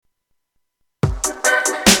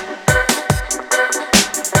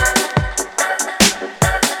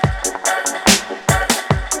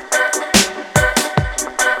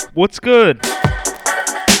What's good?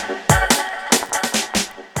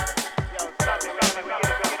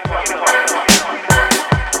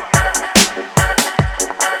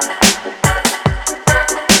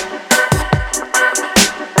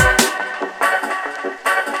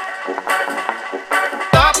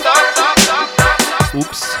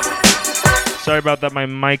 Oops. Sorry about that, my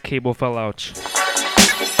mic cable fell out.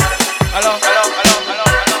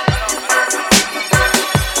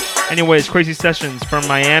 Anyways, Creyzee Sessions from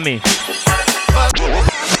Miami.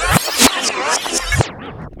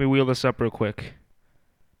 Let me wheel this up real quick.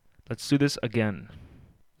 Let's do this again.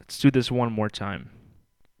 Let's do this one more time.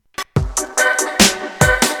 I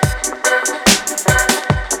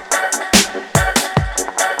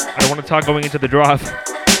don't want to talk going into the drop.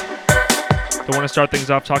 Don't want to start things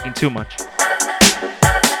off talking too much.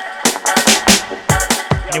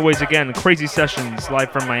 Anyways, again, Creyzee Sessions live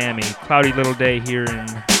from Miami. Cloudy little day here in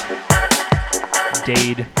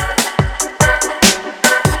Dade.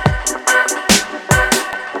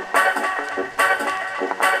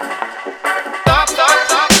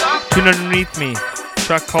 Tune underneath me.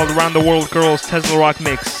 Track called Around the World Girls, Tesla Rock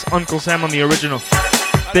Mix. Uncle Sam on the original.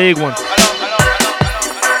 Big one.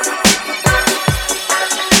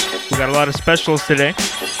 We got a lot of specials today.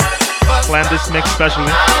 Planned this mix specially.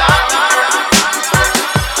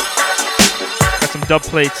 Got some dub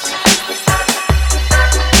plates.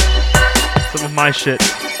 Some of my shit.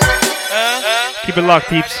 Keep it locked,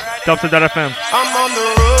 peeps. Dubstep.fm. I'm on the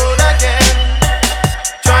road again,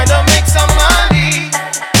 trying to make some money.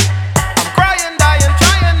 I'm crying, dying,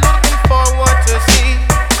 trying, looking forward to see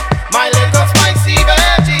my little spicy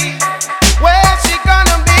veggie. Where's she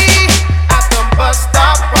gonna be? At the bus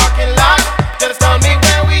stop parking lot. Just tell me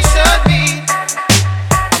where we should be.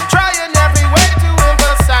 I'm trying every way to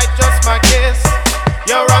emphasize just my kiss.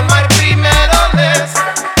 You're on my pre-medal list.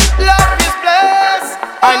 Love is blessed.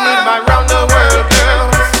 I need my round the world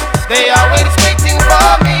girls. They always waiting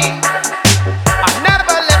for me. I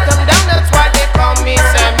never let them down, that's why they call me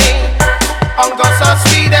Sammy. Uncle so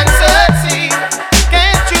sweet and sexy.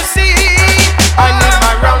 Can't you see? I need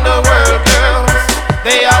my round the world girls.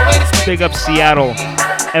 They always Big up Seattle.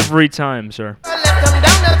 Every time, sir. let them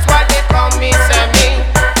down, that's why they call me Sammy.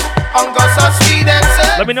 Uncle so sweet and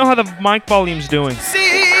sexy. Let me know how the mic volume's doing.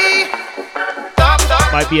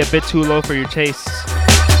 Might be a bit too low for your tastes.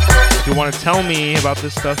 If you want to tell me about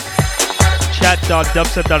this stuff,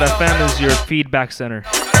 chat.dubstep.fm is your feedback center.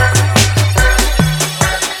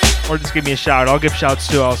 Or just give me a shout. I'll give shouts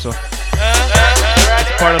too also.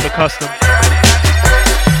 It's part of the custom.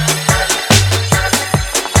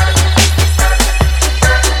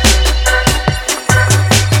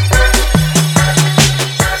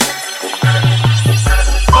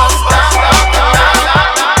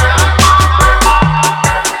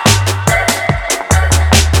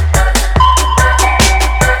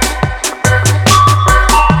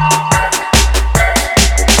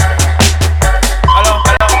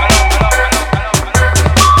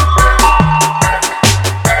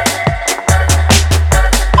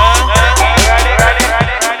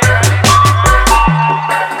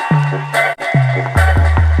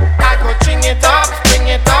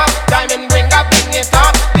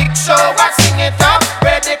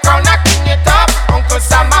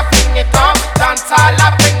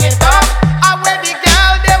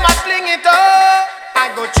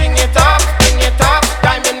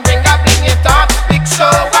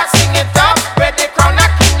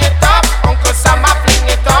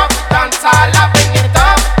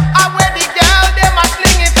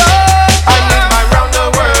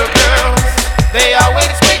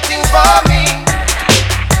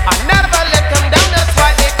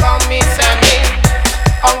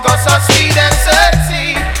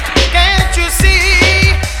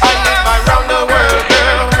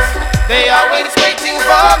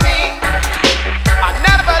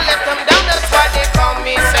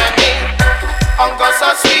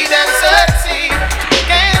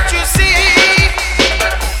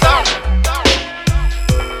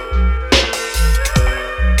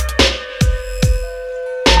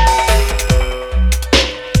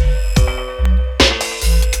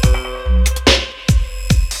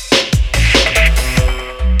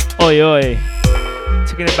 Oi, oi.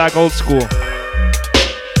 Taking it back old school.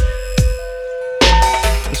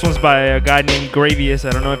 This one's by a guy named Gravius.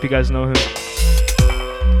 I don't know if you guys know him.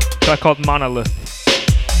 It's a guy called Monolith.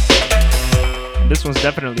 This one's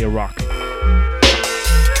definitely a rock.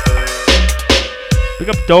 Pick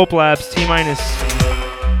up Dope Labs, T-minus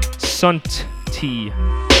Sunt T.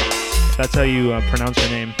 If that's how you pronounce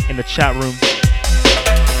your name in the chat room.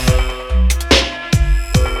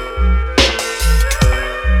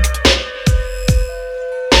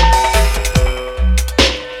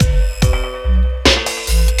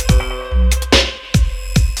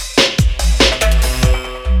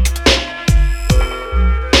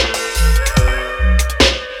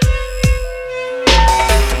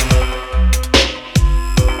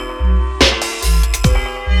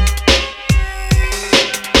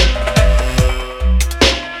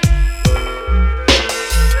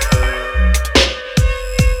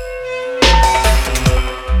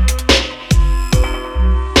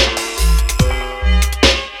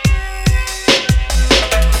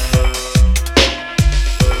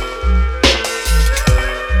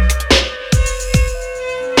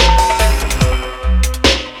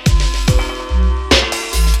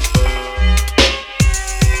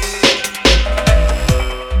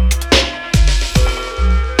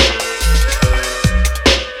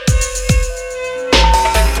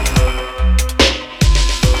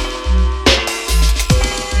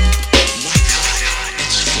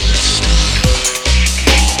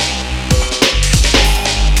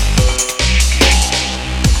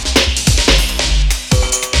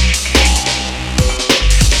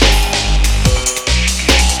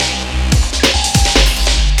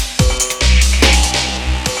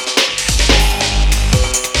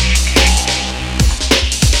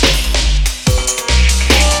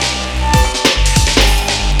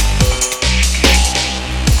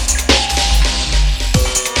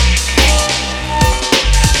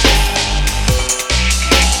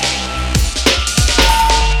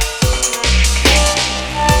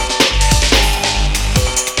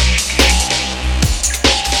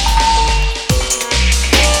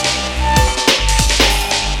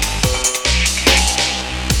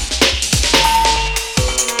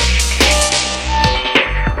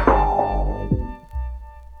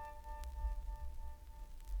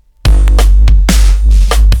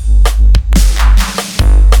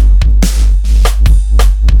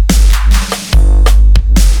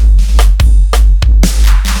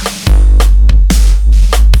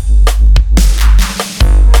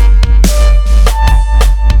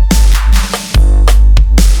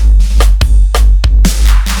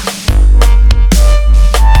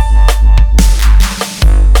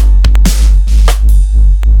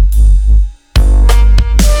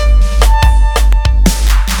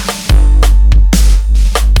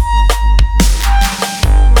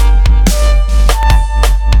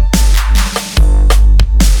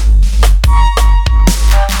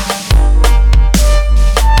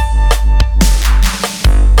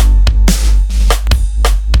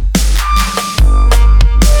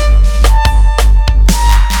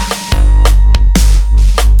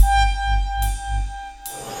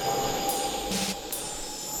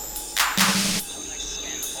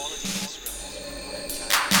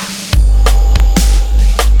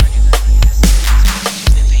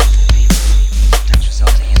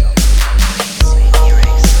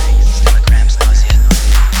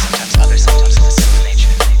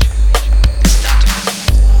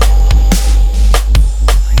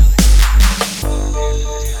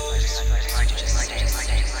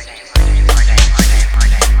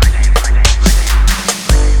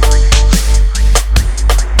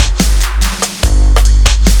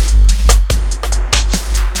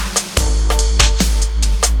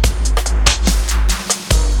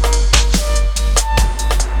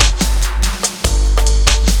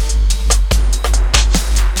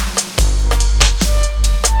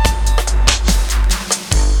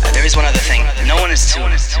 Here's one other thing. No one is to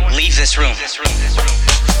leave this room.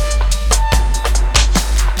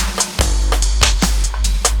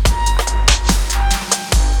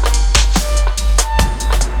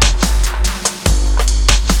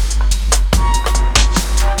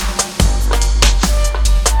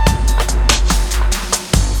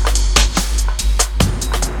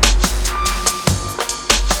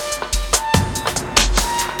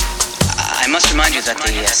 I must remind you that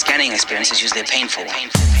the scanning experience is usually painful.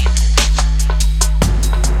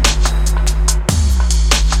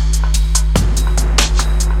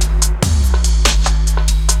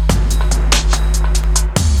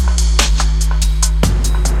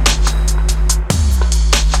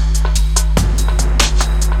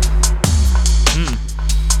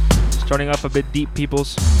 Starting off a bit deep,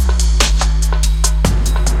 peoples.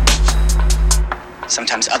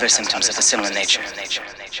 Sometimes other symptoms of a similar nature.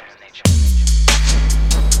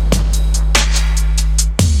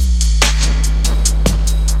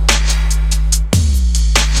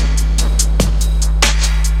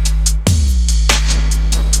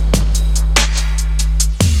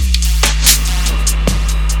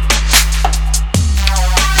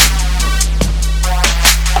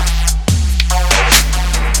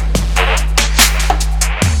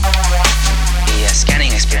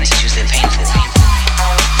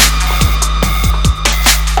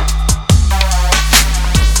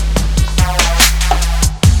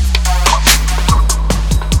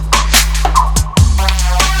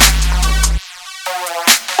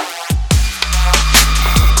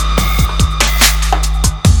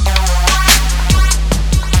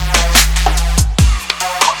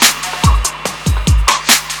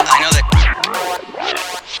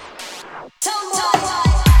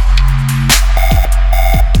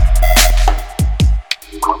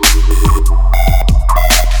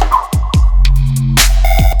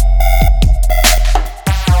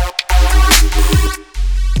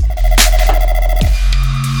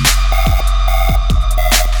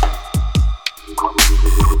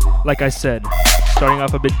 Like I said, starting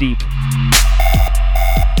off a bit deep.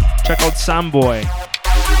 Check out Samboy.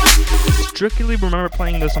 Strictly remember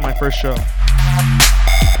playing this on my first show.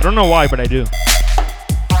 I don't know why, but I do.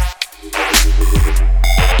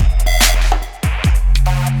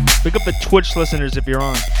 Pick up the Twitch listeners if you're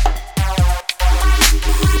on.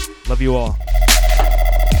 Love you all.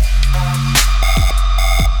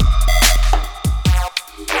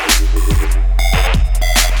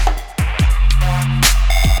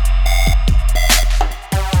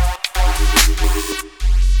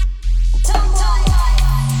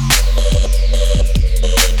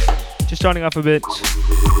 Starting off a bit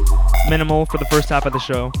minimal for the first half of the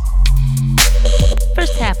show.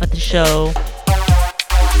 First half of the show.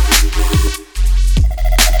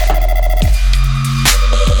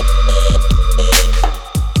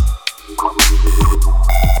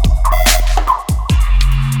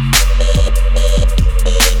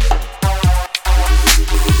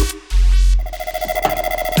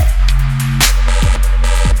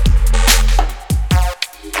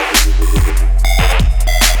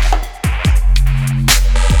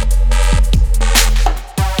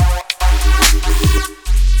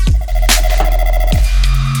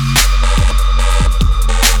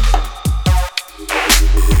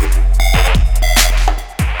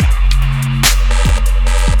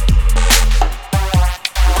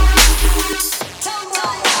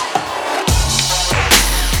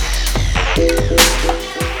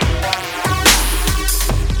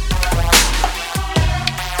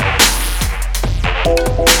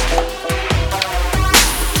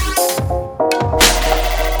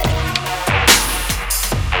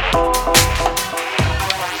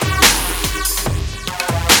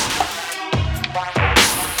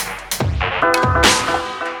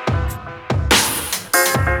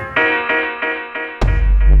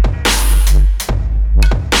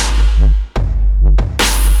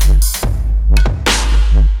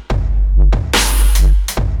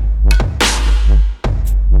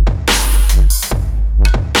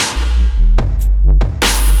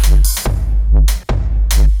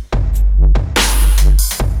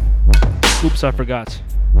 Oops, I forgot.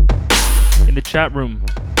 In the chat room,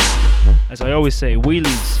 as I always say,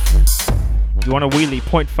 wheelies. If you want a wheelie,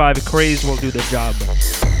 0.5 Creyzee will do the job.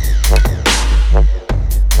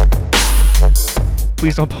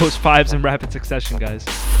 Please don't post fives in rapid succession, guys.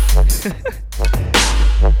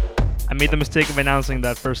 I made the mistake of announcing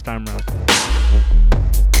that first time round.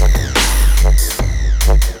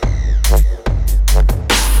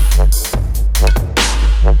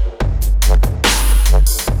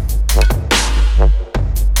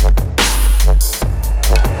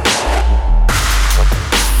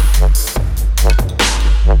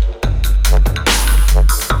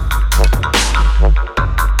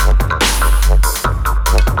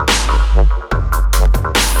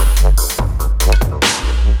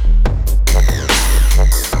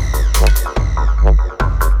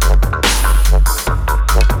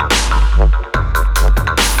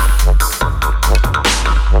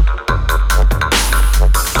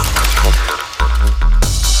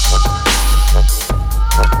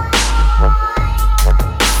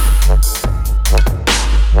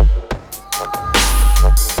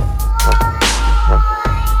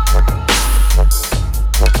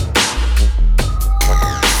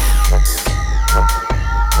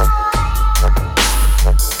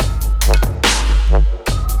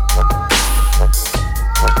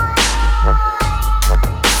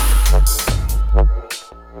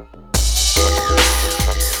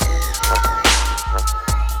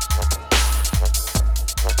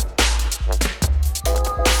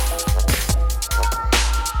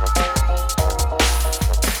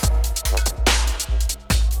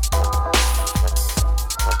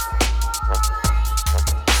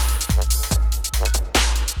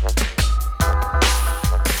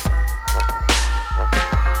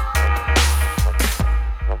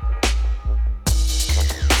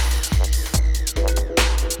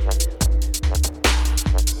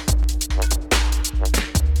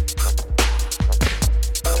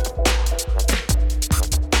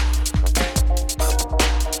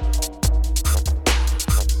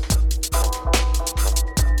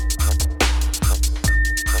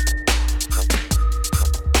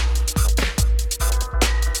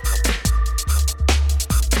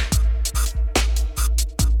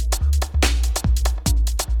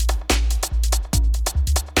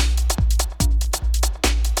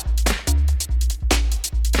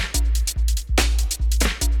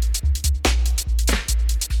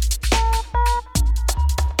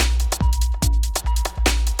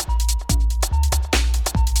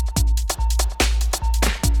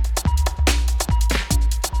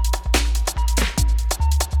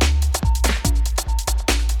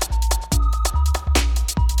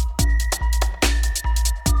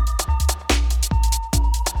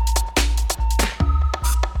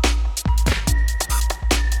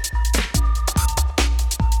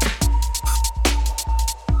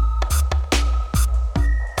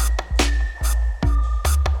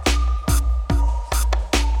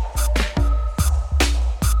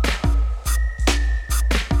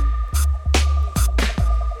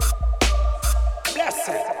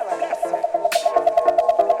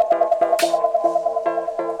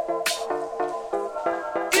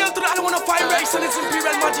 tune of vibration is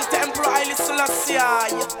Imperial Majesty Emperor Haile Selassie.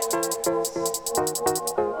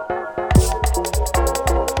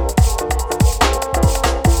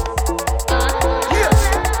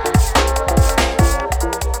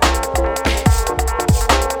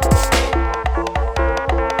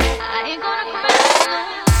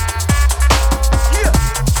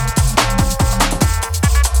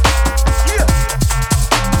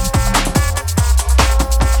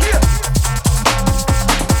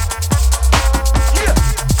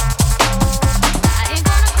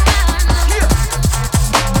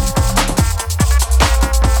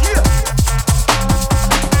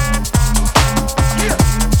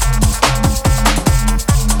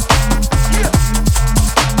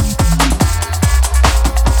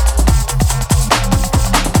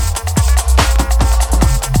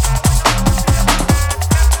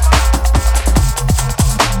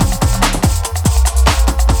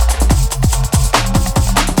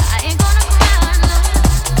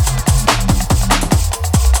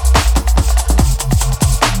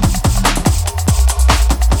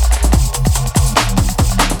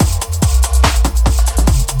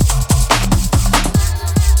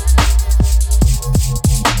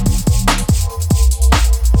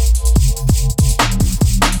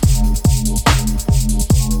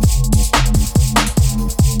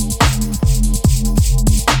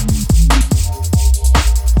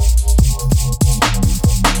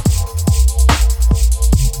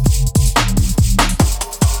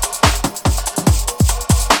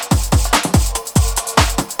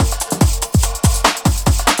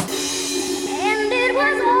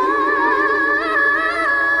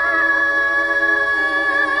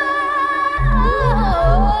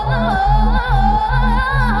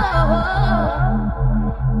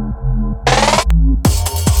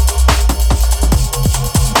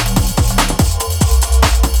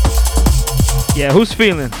 Yeah, who's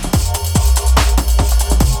feeling?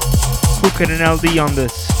 Who can an LD on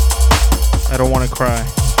this? I don't want to cry.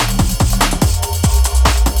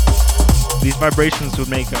 These vibrations would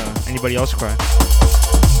make anybody else cry.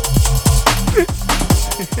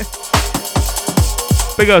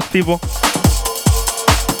 Big ups, people.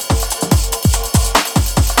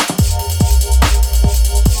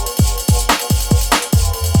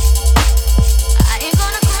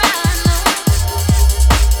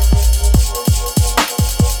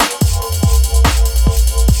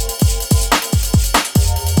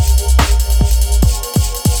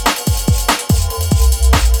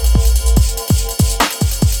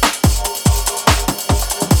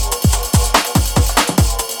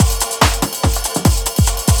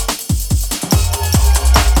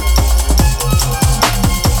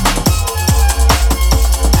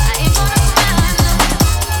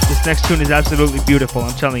 Next tune is absolutely beautiful,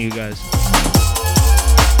 I'm telling you guys.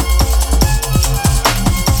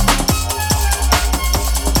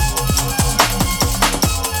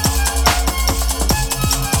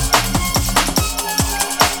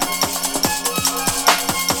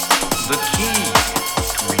 The key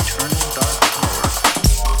to eternal dark power.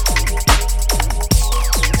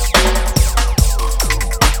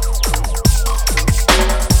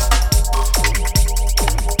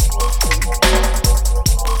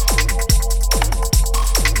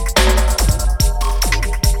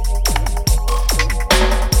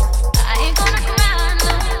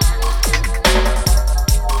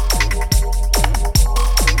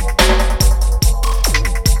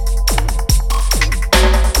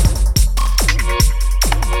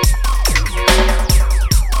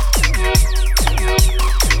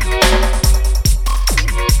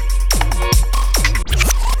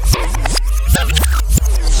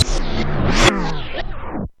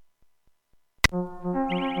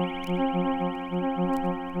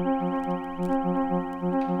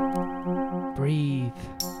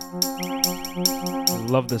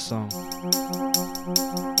 Love this song.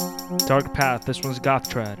 Dark Path, this one's Goth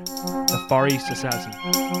Trad, the Far East Assassin.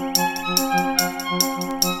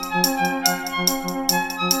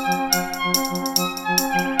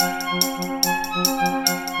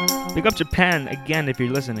 Big up Japan again if you're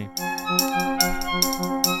listening.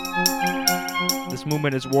 This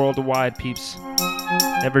movement is worldwide, peeps.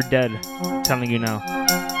 Never dead, I'm telling you now.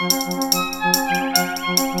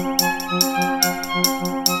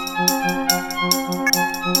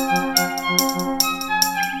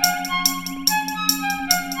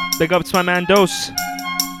 Big up to my man Dose.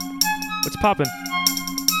 What's poppin'?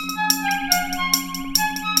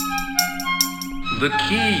 The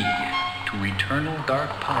key to eternal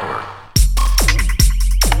dark power.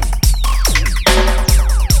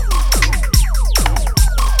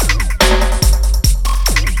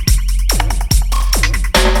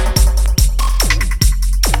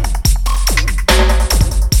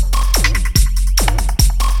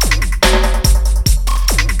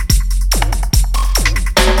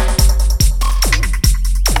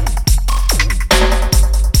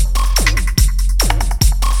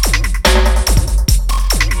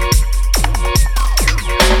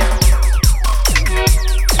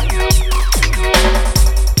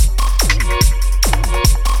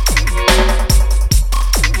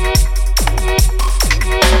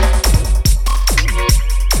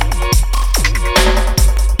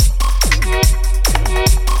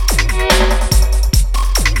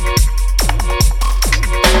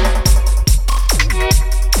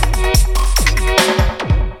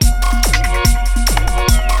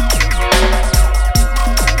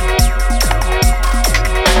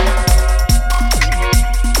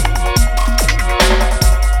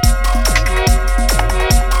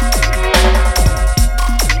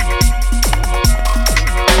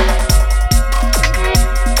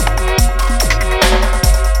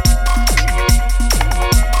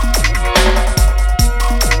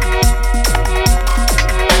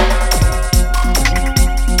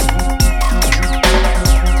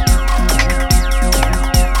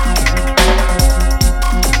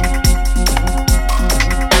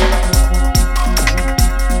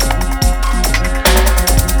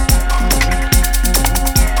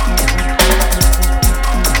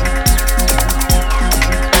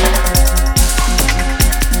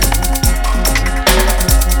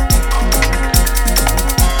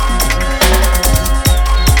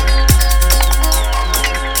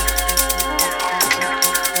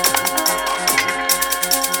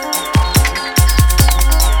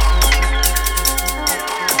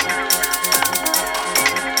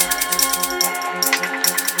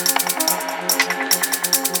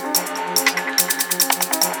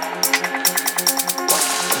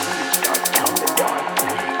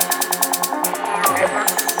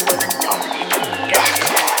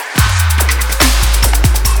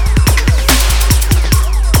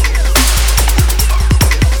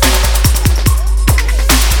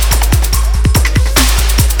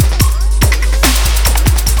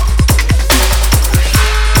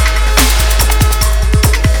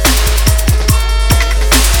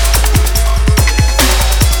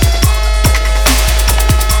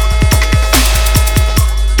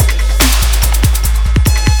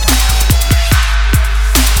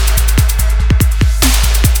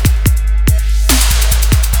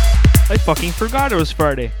 fucking forgot it was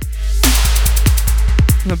Friday.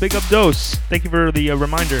 A big up dose. Thank you for the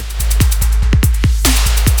reminder.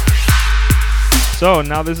 So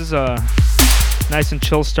now this is a nice and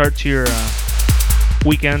chill start to your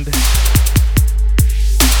weekend.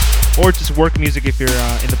 Or just work music if you're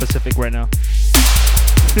in the Pacific right now.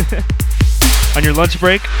 On your lunch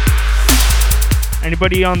break.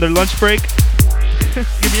 Anybody on their lunch break?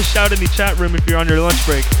 Give me a shout in the chat room if you're on your lunch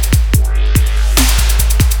break.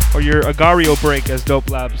 Or your Agario break, as Dope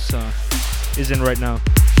Labs is in right now.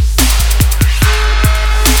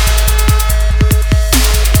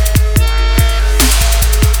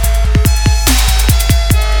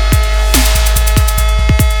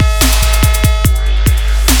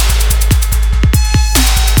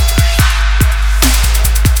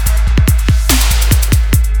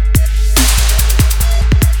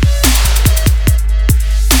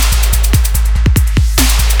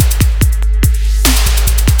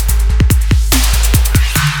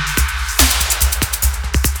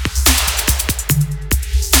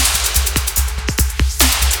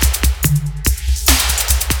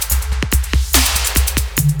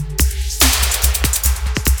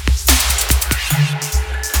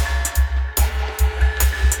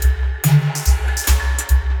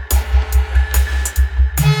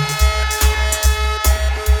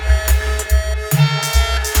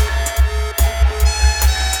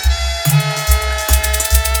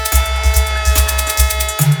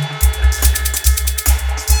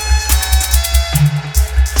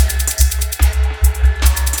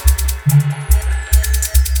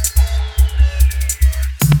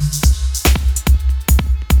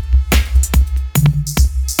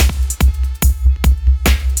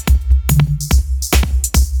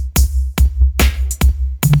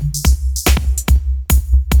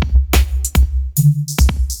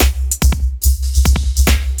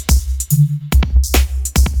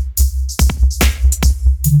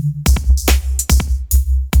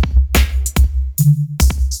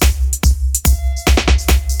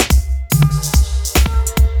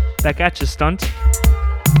 That catch is stunt.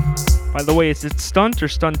 By the way, is it stunt or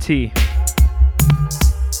stunty?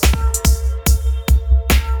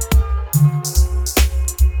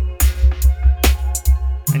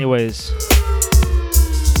 Anyways,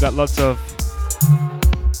 we got lots of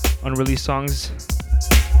unreleased songs,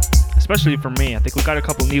 especially for me. I think we got a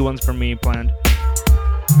couple new ones for me planned,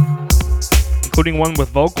 including one with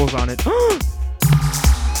vocals on it.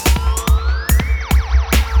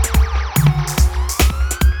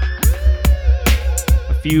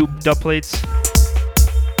 Few dub plates,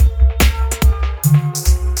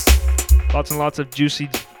 lots and lots of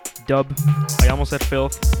juicy dub. I almost said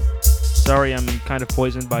filth. Sorry, I'm kind of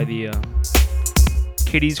poisoned by the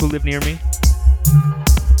kitties who live near me.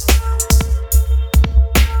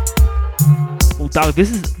 Well, dog,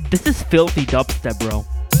 this is filthy dubstep, bro.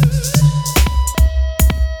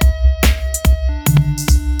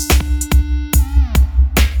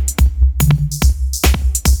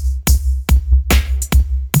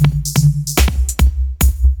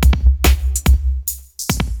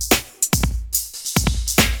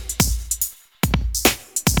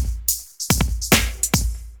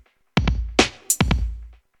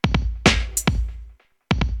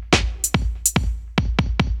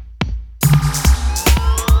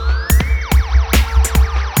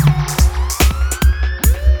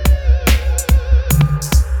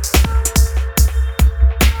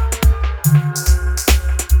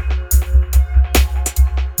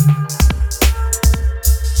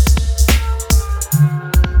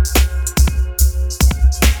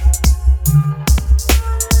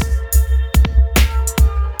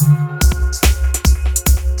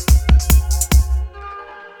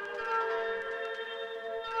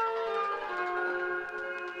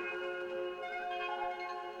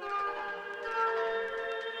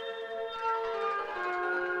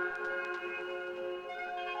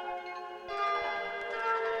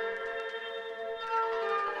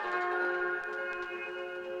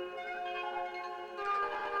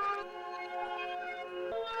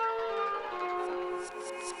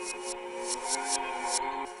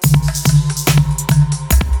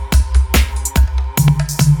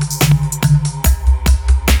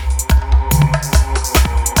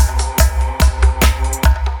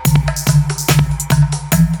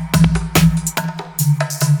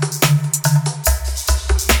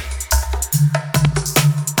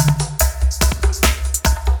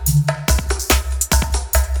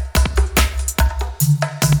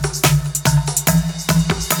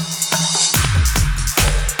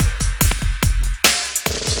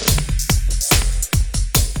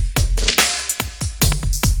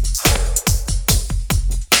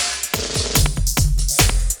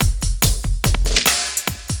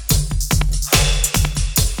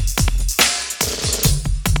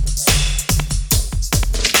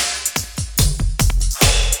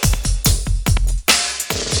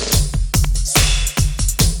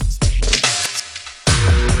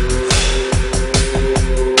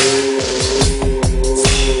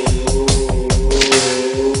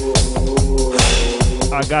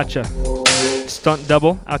 I gotcha. Stunt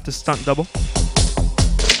Double, out to Stunt Double.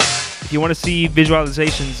 If you want to see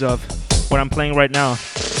visualizations of what I'm playing right now,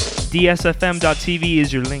 dsfm.tv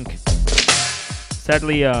is your link.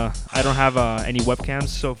 Sadly, I don't have any webcams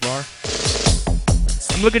so far.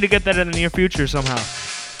 I'm looking to get that in the near future somehow.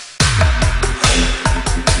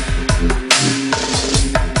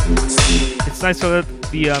 It's nice to let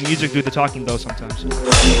the music do the talking though sometimes.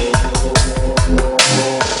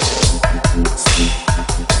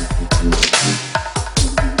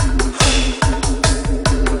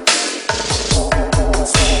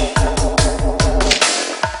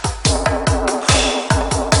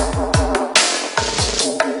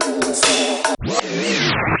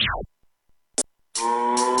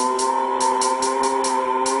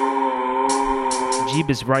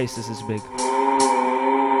 Jeebus Rice, this is big.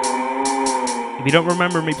 If you don't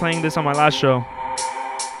remember me playing this on my last show,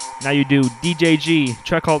 now you do. DJ G,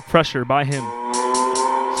 track called Pressure by him.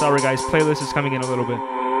 Sorry guys, playlist is coming in a little bit.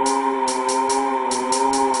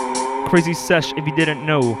 Creyzee Sesh, if you didn't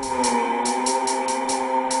know.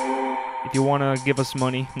 If you want to give us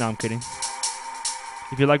money, no, I'm kidding.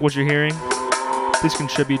 If you like what you're hearing, please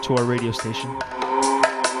contribute to our radio station.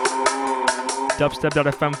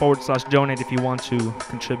 Dubstep.fm/donate if you want to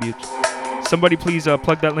contribute. Somebody please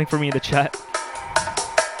plug that link for me in the chat.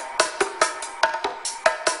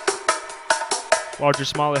 Large or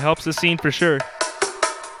small, it helps the scene for sure.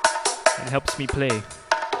 It helps me play.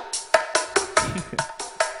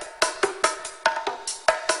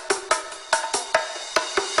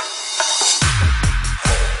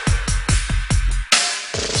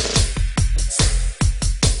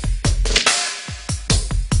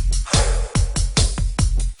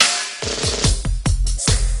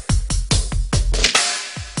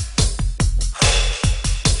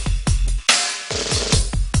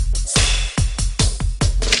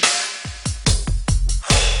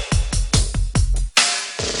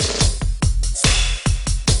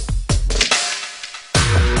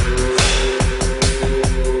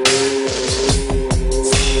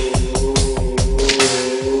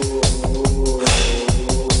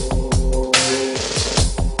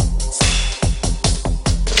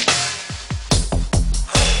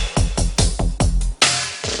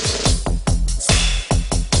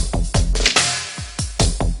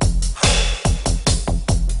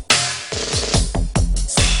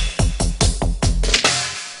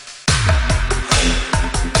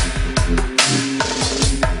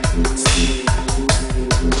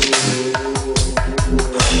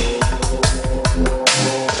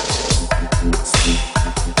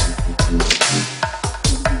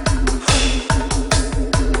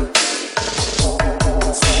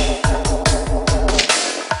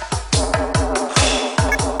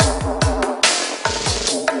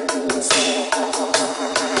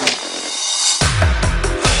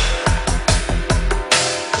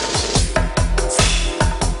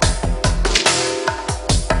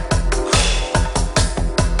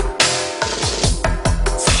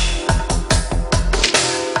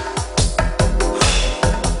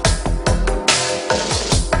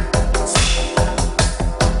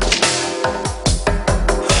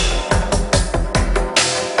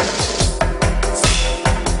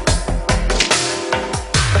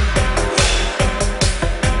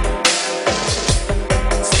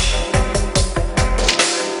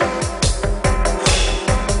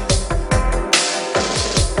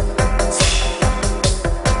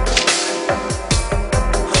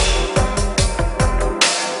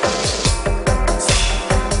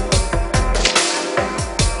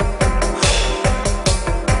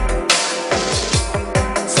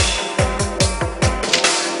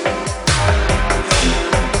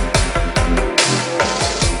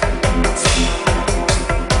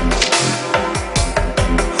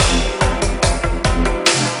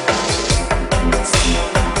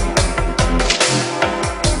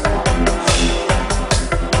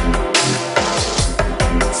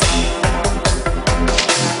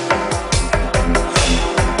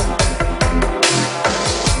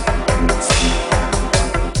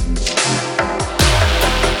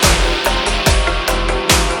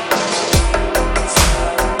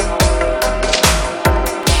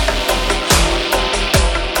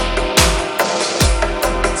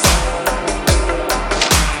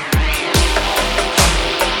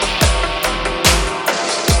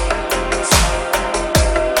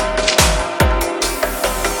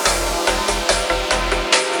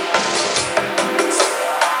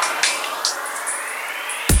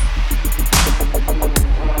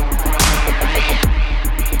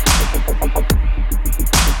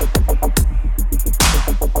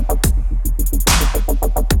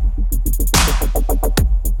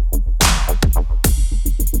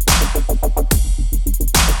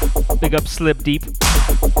 Big up Slip Deep.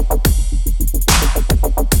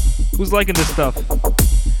 Who's liking this stuff?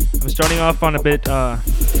 I'm starting off on a bit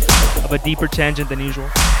of a deeper tangent than usual.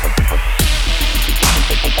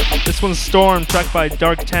 This one's Storm, tracked by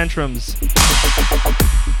Dark Tantrums.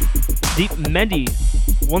 Deep Medi,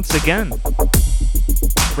 once again,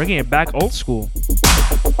 bringing it back old school.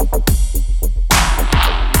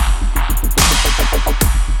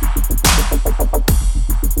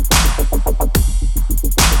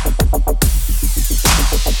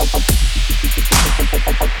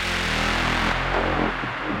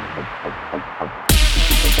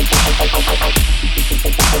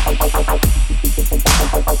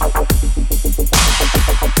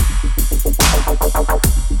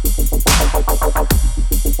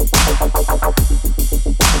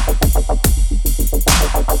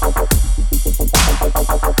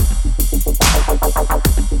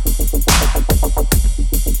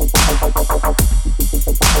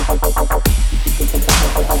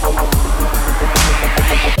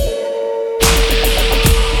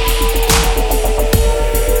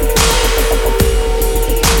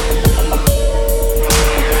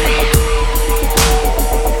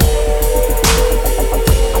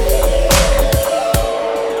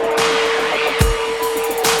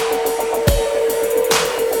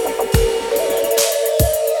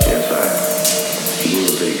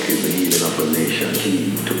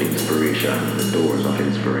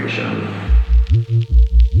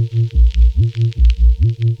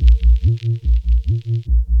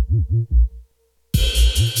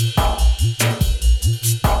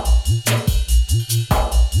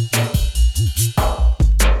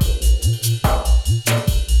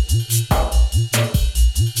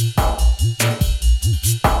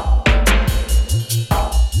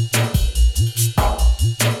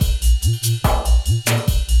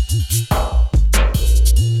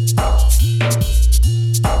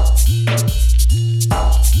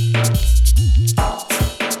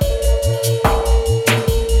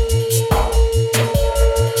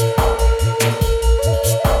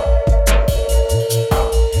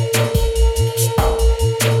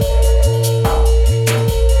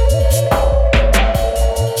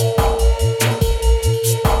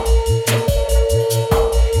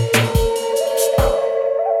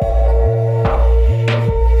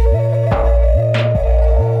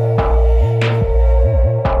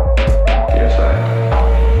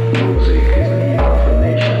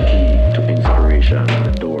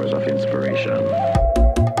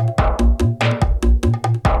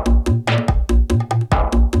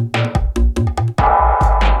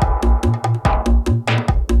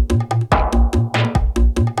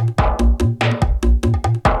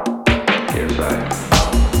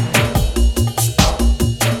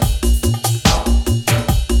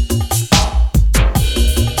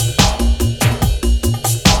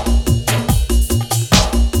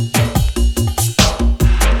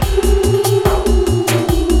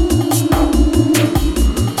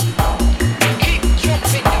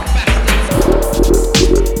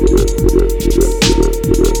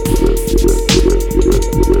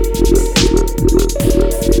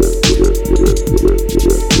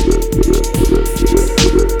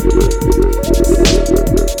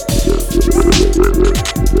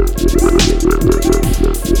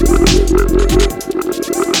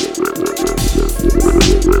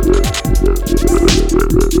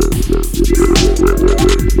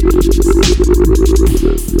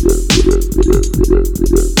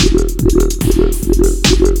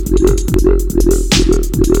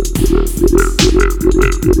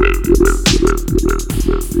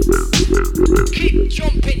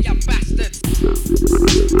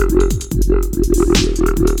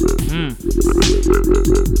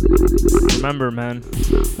 Remember, man,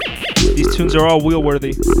 these tunes are all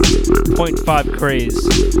wheel-worthy. 0.5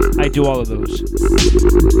 Creyzee. I do all of those.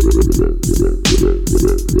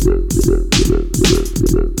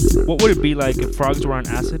 What would it be like if frogs were on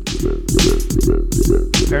acid?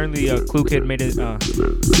 Apparently, Clue Kid made it,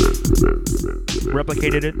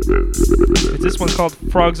 replicated it. This one's called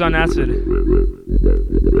Frogs on Acid.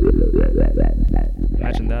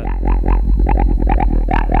 Imagine that.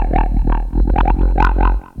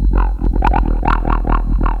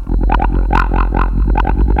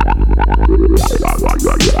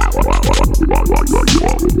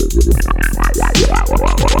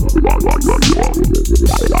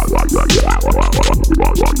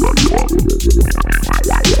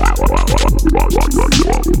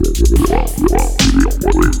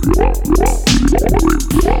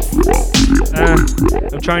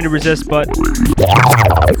 I'm trying to resist, but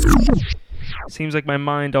seems like my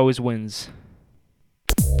mind always wins.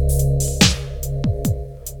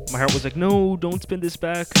 My heart was like, no, don't spin this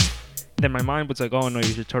back. Then my mind was like, oh no,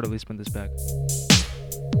 you should totally spin this back.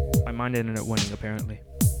 My mind ended up winning, apparently.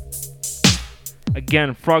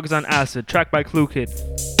 Again, Frogs on Acid, track by Clue Kid.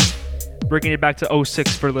 Bringing it back to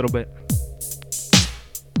 06 for a little bit.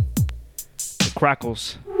 The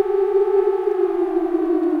Crackles.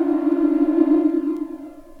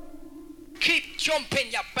 Keep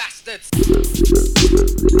jumping, you bastards.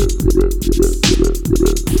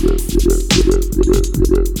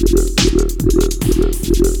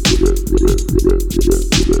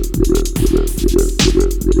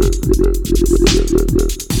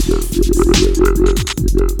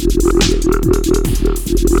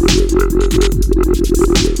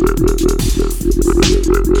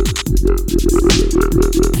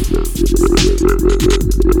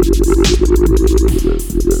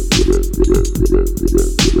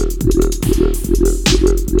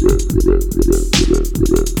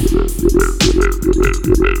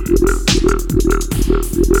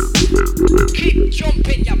 Keep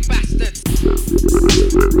jumping, you bastards.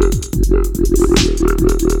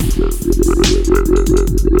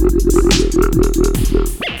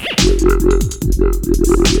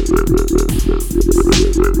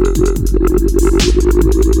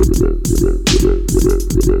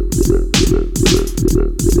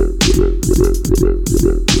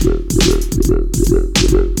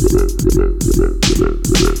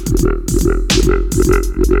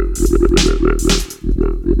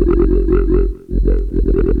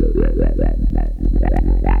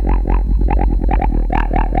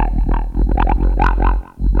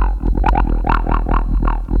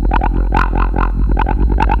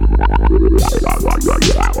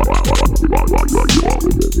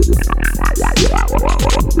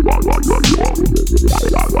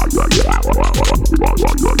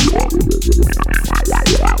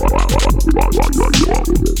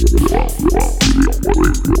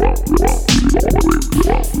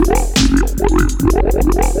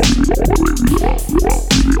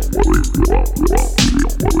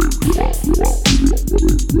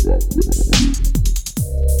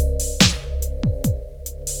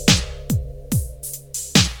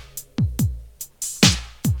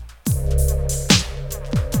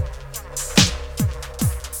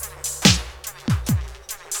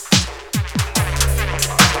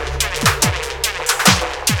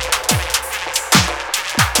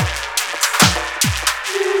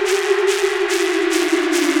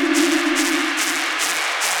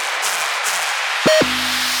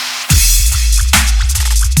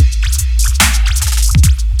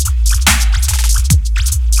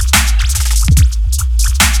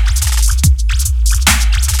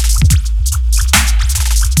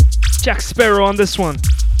 Jack Sparrow on this one.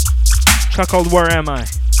 Track called Where Am I?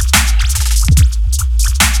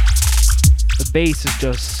 The bass is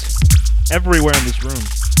just everywhere in this room.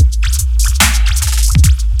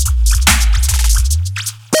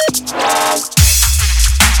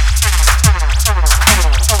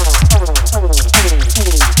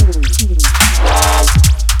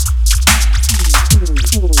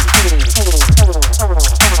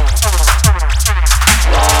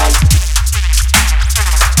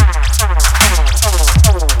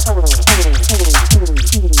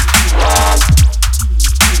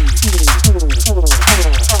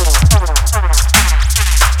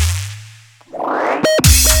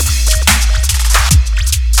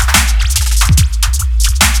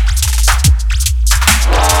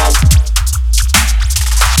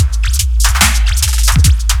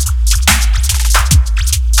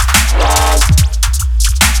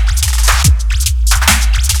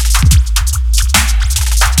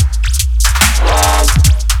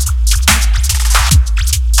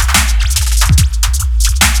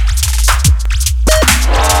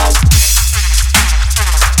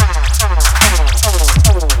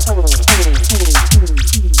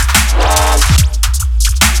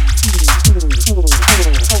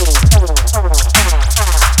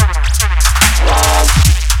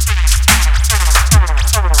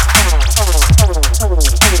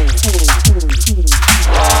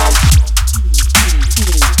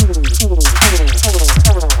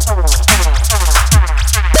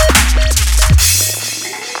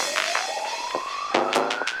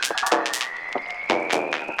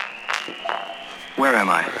 Where am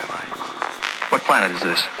I? What planet is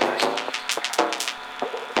this?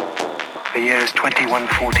 The year is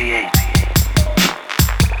 2148.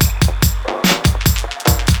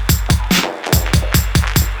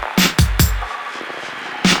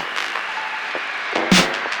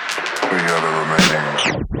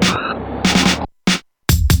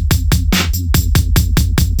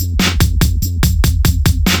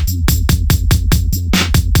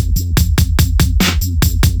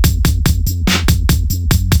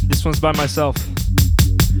 one's by myself.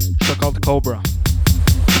 It's called Cobra.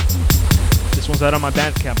 This one's out on my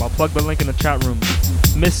Bandcamp. I'll plug the link in the chat room.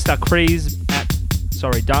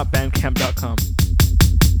 Creyzz.bandcamp.com.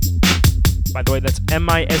 By the way, that's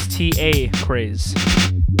MISTA Creyzz.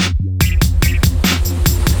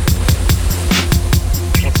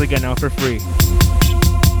 Once again, now for free.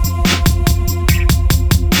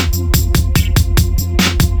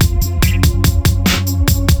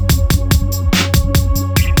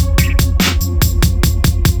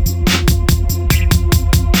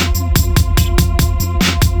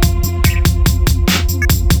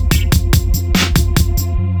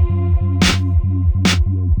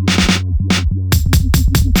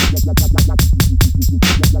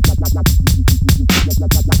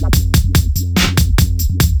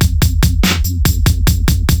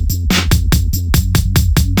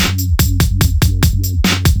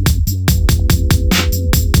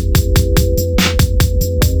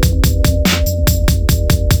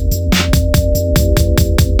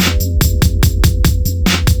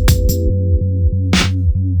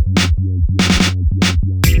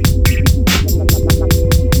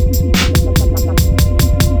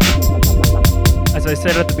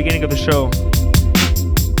 Said at the beginning of the show,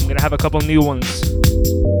 I'm gonna have a couple new ones,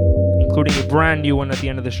 including a brand new one at the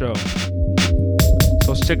end of the show.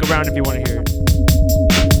 So stick around if you want to hear it.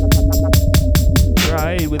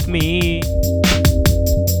 Ride with me.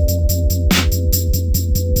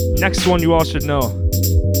 Next one you all should know.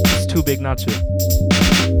 It's Too Big Not To.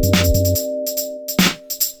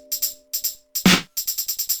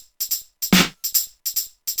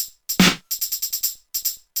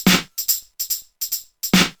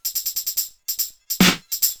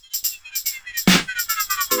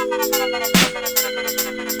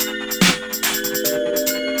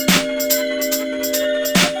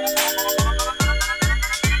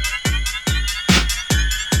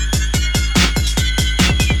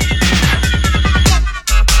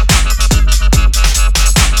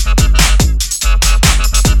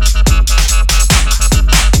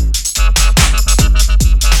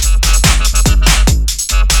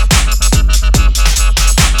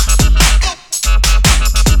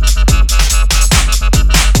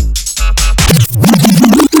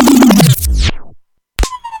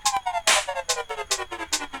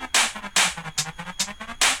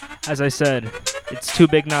 As I said, it's too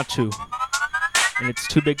big not to. And it's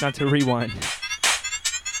too big not to rewind.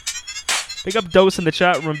 Big up Dose in the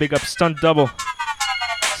chat room. Big up Stunt Double.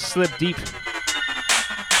 Slip Deep.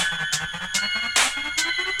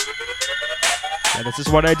 Yeah, this is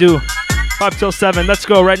what I do. 5 till 7. Let's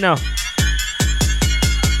go right now.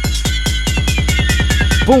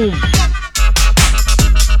 Boom.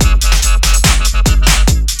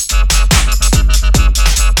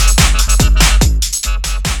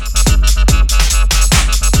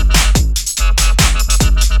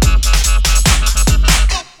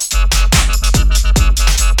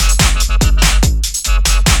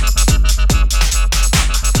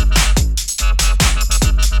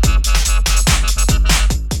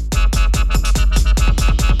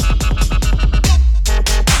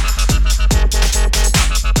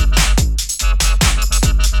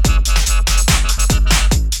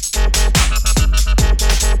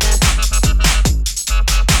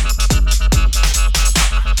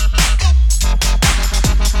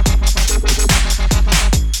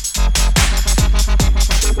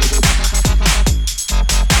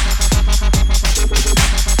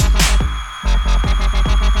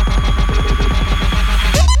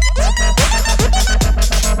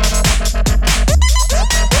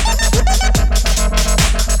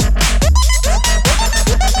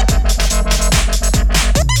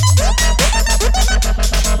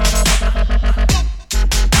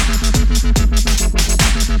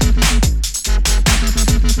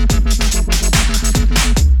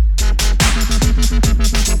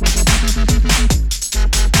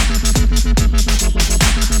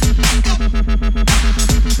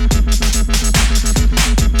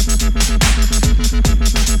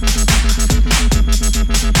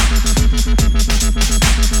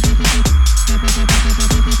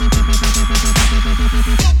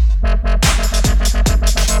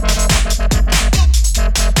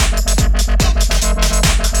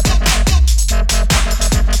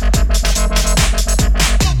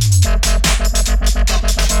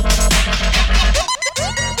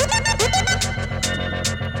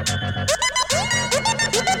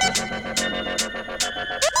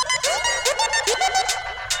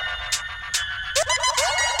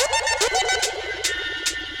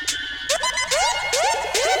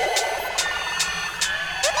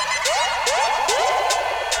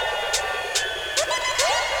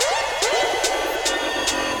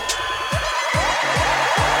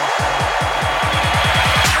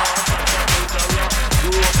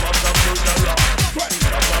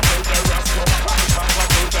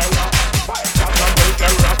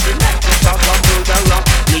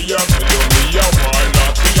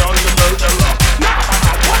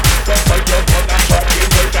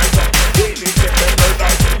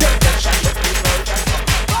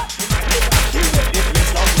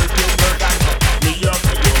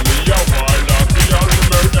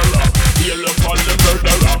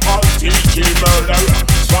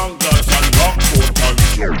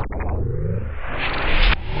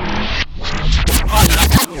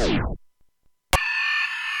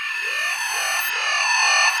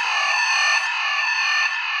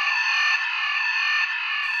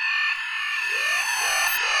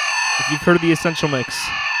 You've heard the Essential Mix.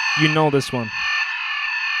 You know this one.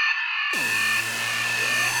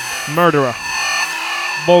 Murderer.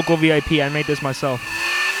 Vocal VIP. I made this myself.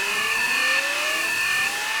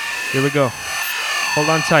 Here we go. Hold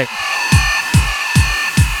on tight.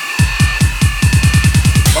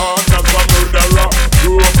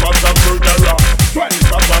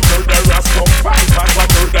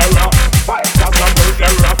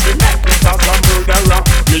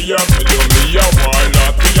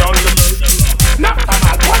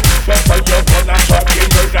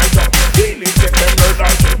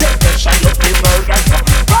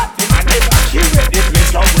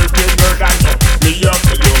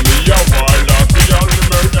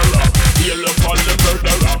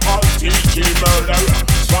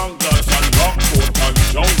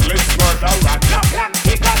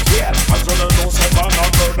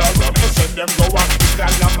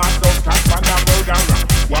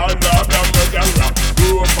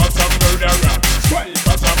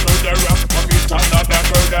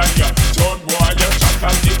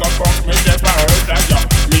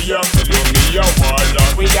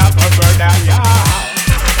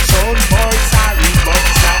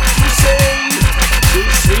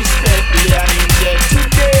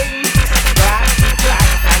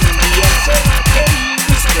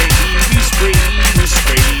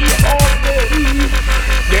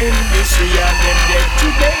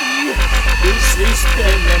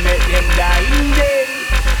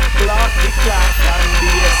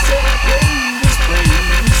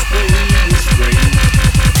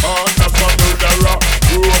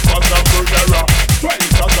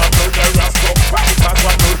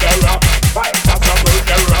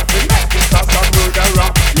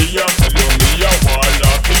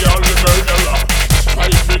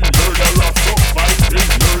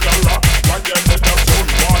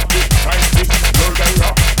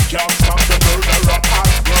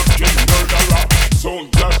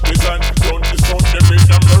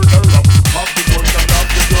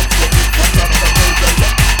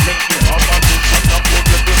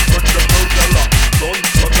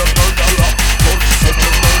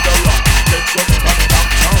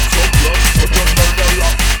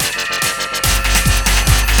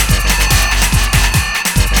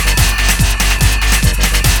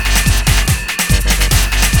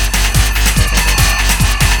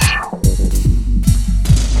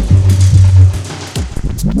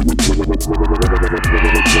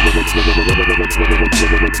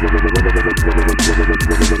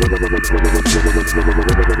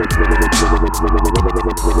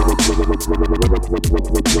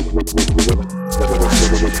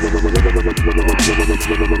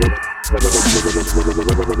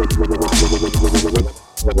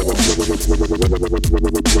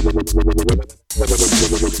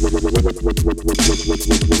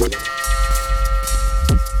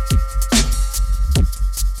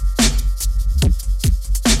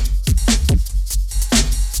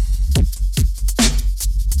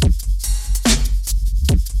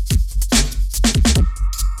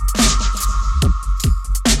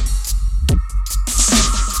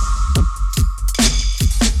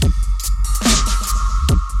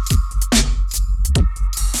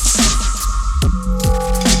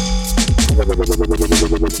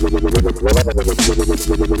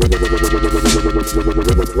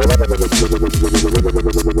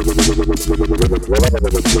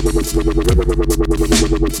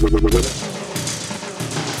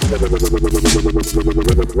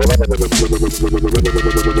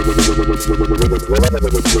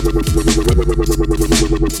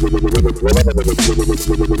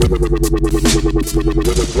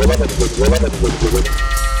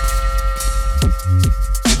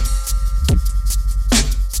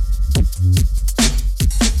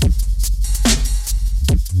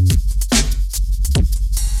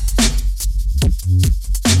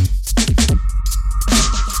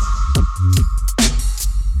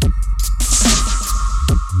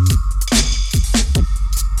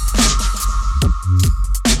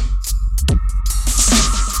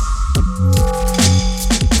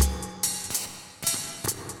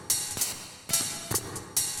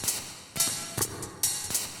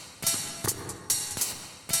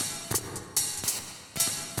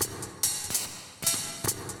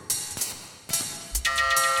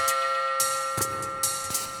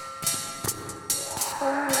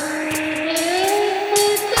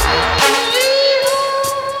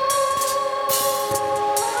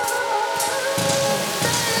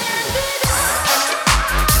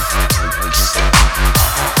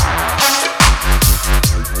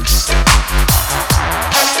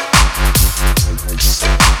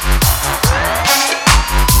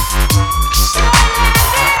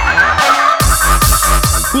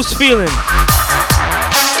 feeling.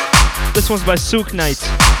 This one's by Souk Knight.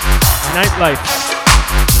 Nightlife.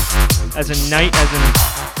 As in night, as in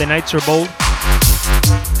the nights are bold.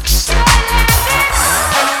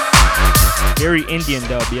 Very Indian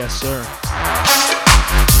dub, yes sir.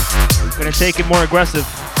 Gonna take it more aggressive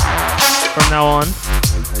from now on.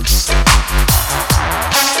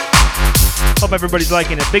 Hope everybody's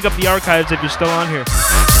liking it. Big up the archives if you're still on here,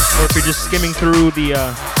 or if you're just skimming through the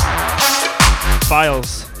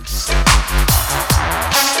files.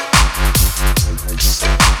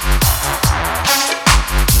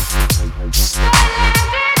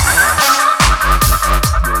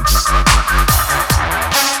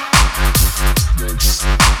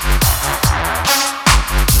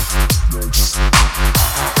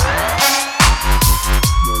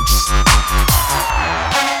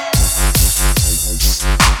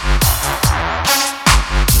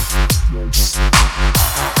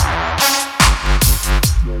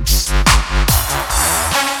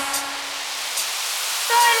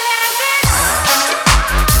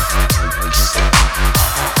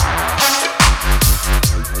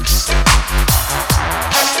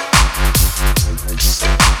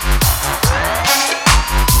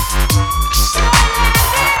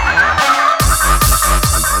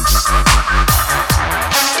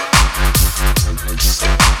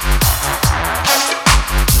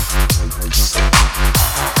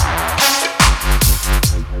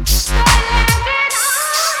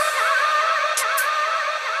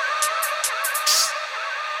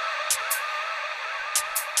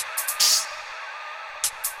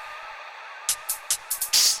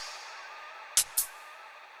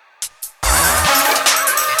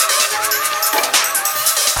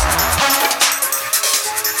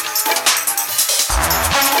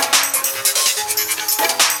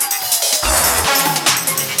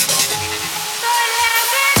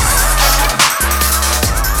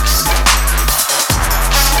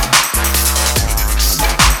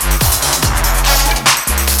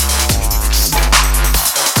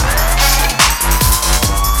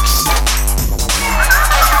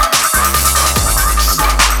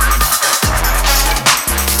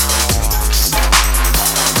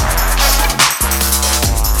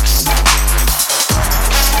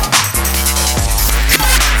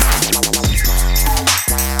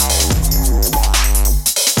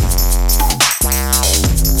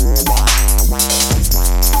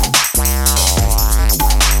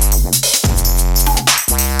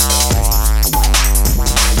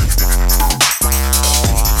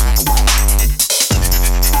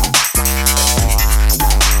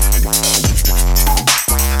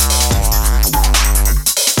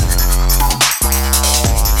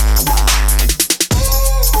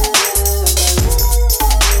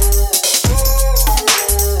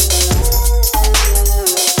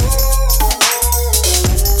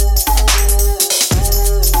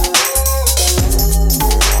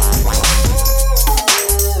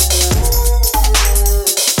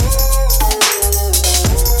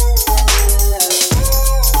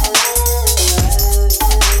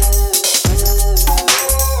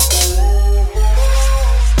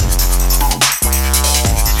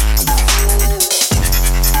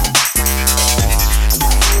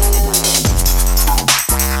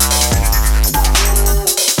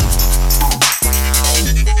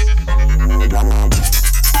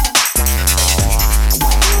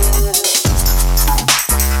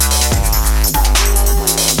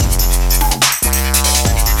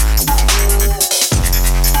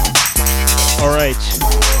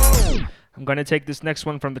 Gonna take this next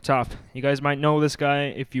one from the top. You guys might know this guy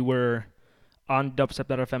if you were on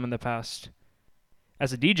dubstep.fm in the past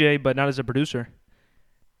as a DJ, but not as a producer.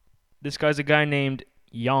 This guy's a guy named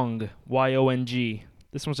Yong, Y-O-N-G.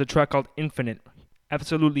 This one's a track called Infinite.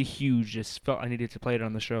 Absolutely huge. Just felt I needed to play it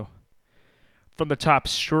on the show. From the top,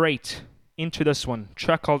 straight into this one.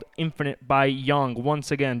 Track called Infinite by Yong.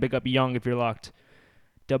 Once again, big up Yong if you're locked.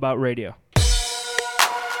 Dub Out Radio.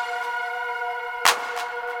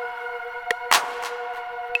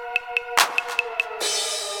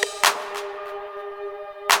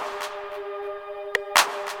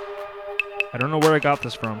 I don't know where I got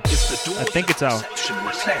this from. I think it's out.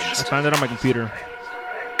 I found it on my computer,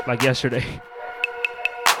 like yesterday.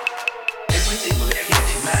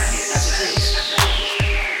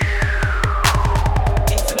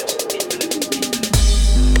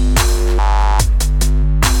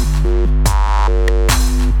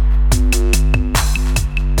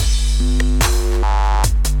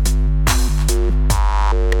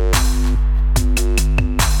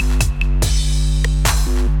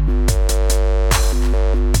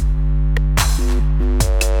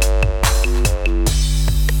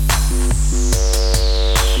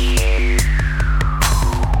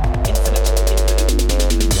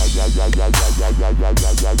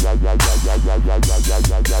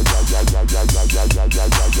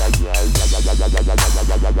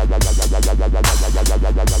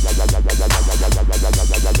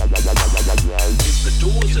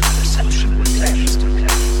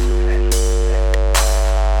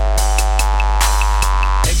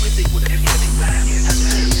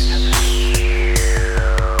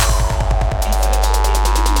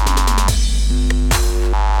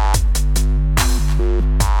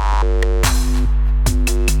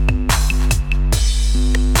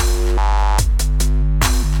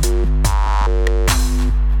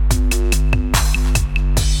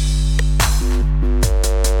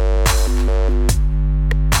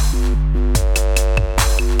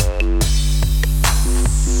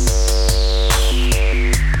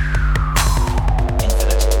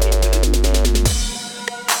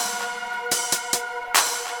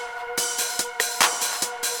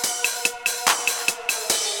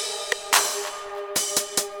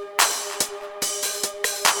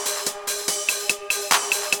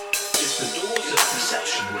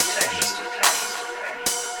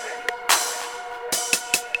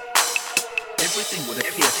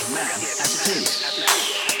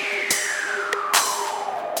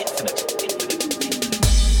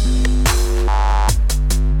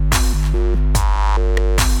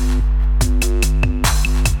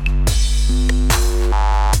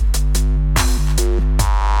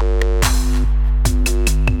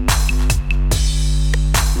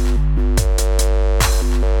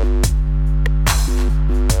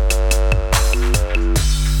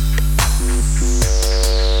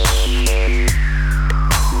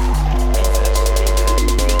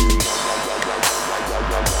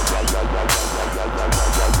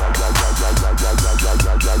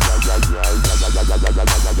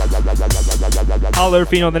 Holler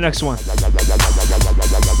if you know the next one.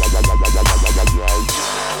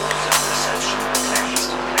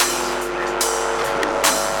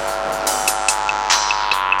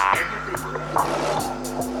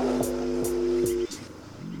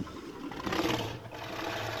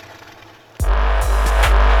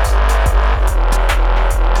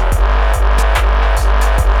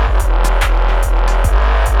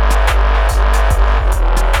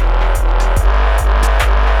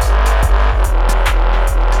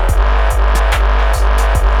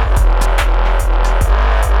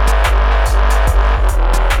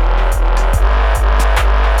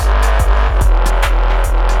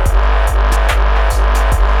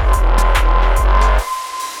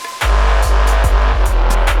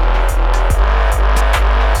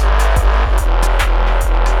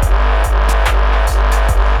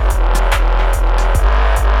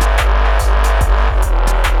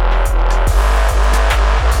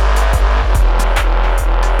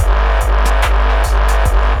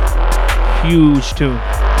 Huge tune.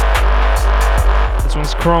 This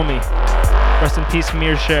one's Creyzee. Rest in peace,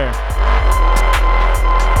 Mir Share.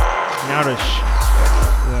 Naurish,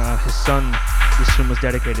 his son, this tune was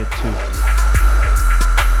dedicated to.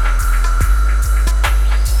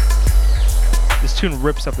 This tune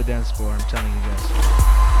rips up the dance floor, I'm telling you guys.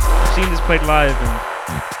 I've seen this played live and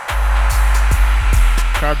the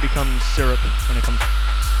crowd becomes syrup when it comes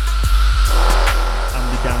on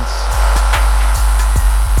the dance.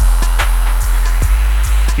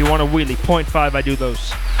 If you want a wheelie, 0.5, I do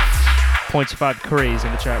those. 0.5 Creyzee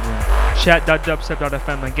in the chat room.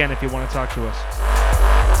 Chat.dubstep.fm again if you want to talk to us.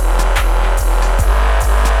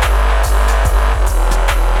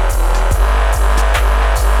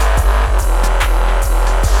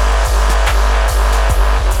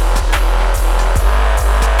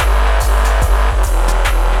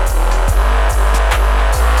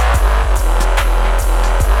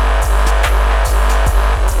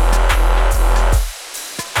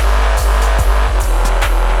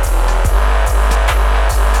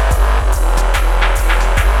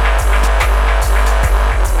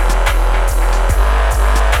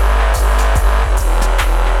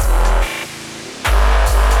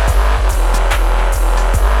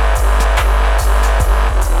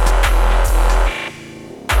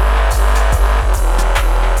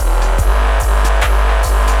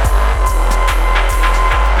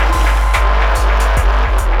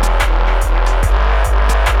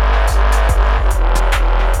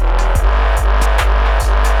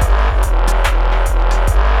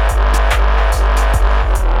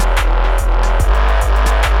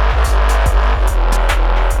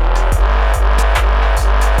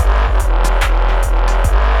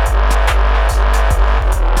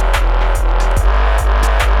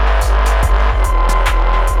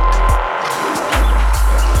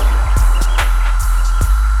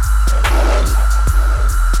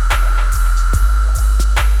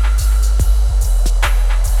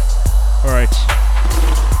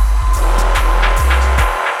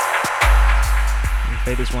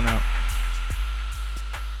 play this one out.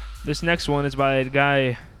 This next one is by a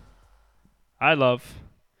guy I love,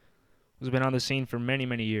 who's been on the scene for many,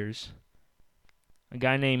 many years. A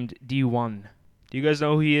guy named D1. Do you guys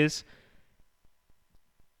know who he is?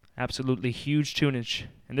 Absolutely huge tunage.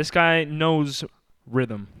 And this guy knows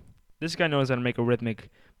rhythm. This guy knows how to make a rhythmic,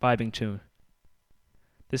 vibing tune.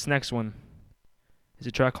 This next one is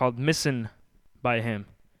a track called Missin' by him.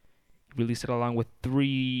 He released it along with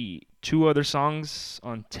two other songs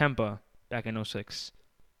on Tempa back in 06.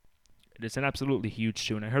 It is an absolutely huge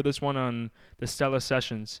tune. I heard this one on the Stella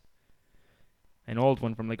Sessions. An old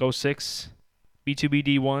one from like 06.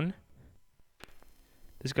 B2BD1.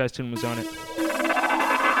 This guy's tune was on it.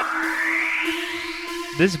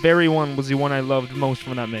 This very one was the one I loved most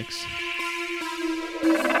from that mix.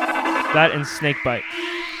 That and Snakebite.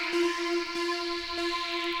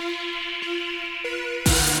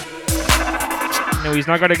 No, he's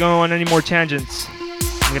not gonna go on any more tangents.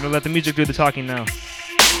 I'm gonna let the music do the talking now.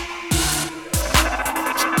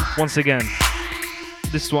 Once again,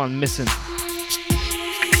 this one, Missin'.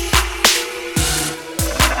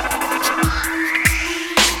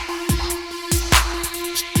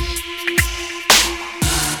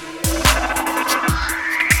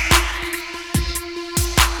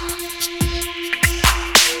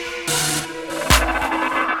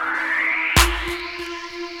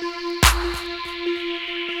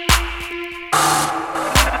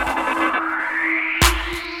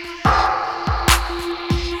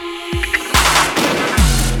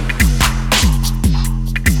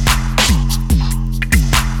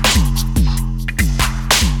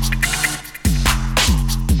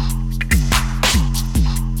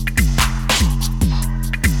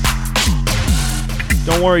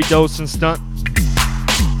 Don't worry, Dose and Stunt.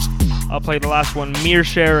 I'll play the last one, Mere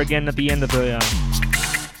Share, again at the end of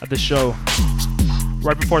the show.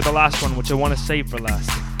 Right before the last one, which I want to save for last.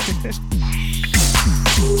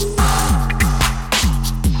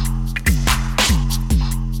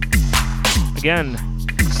 Again,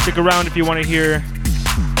 stick around if you want to hear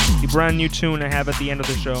the brand new tune I have at the end of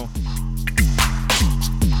the show.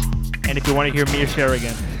 And if you want to hear Mere Share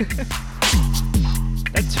again.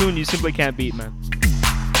 That tune you simply can't beat, man.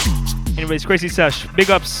 Anyways, Creyzee Sesh.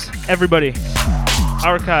 Big ups, everybody.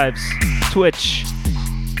 Archives, Twitch.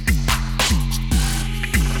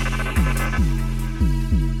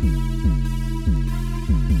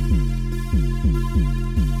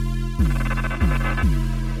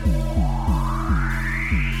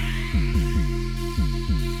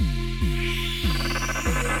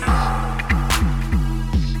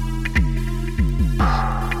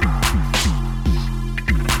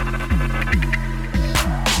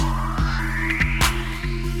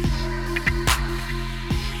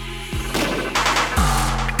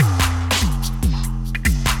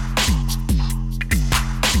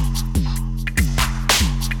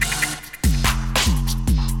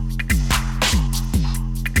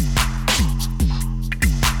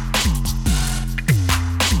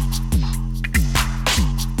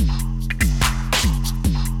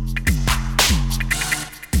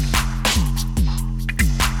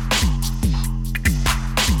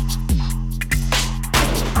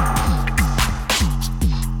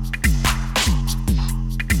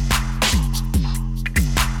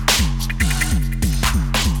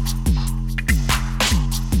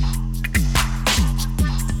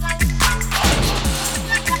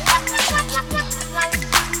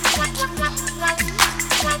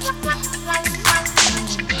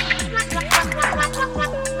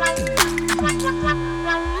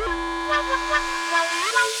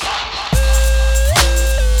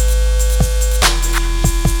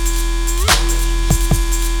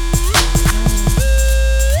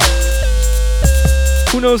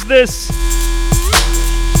 Who knows this?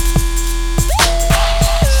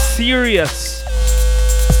 Serious.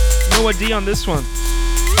 No idea on this one.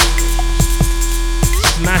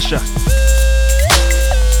 Smasher.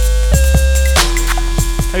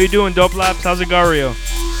 How you doing, Dope Laps? How's it, Gario?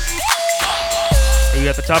 Are you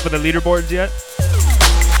at the top of the leaderboards yet?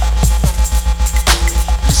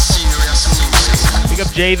 Pick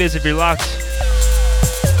up Javis if you're locked.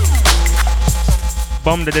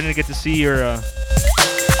 Bummed I didn't get to see your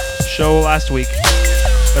show last week.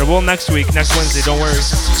 But I will next week, next Wednesday, don't worry.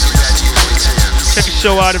 Check the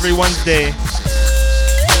show out every Wednesday.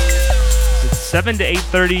 It's 7 to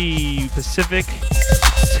 8:30 Pacific,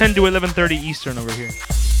 10 to 11:30 Eastern over here.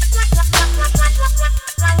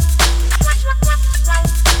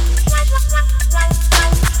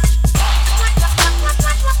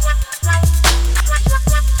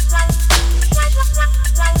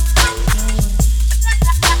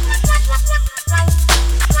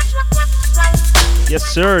 Yes,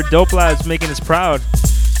 sir. Dope Lads making us proud.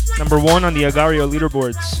 Number 1 on the Agario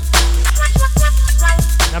leaderboards.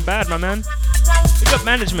 Not bad, my man. Pick up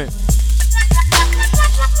management.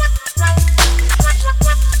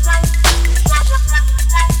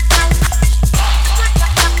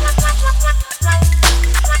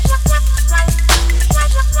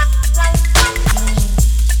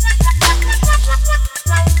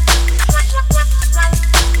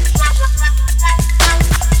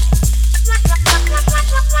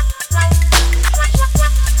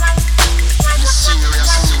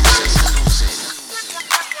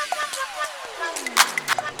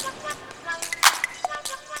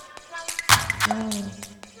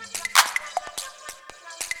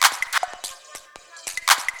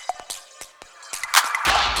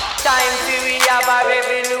 Time for we have a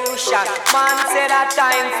revolution. Man said that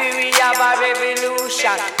time for we have a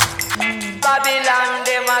revolution. Babylon,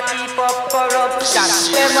 them a keep up corruption.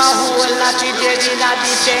 Them a whole lot of dead in a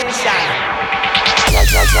detention.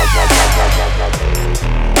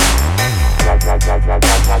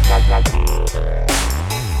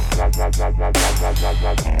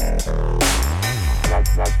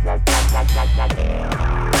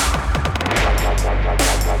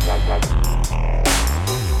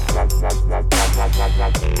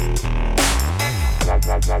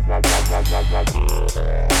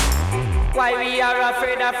 Why we are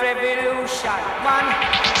afraid of revolution, man?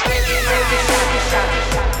 Revolution.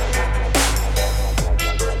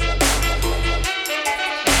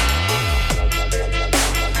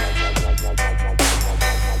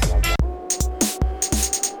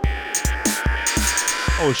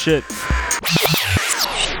 Oh shit.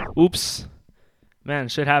 Oops. Man,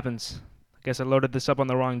 shit happens. I guess I loaded this up on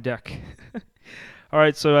the wrong deck.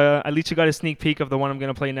 Alright, so at least you got a sneak peek of the one I'm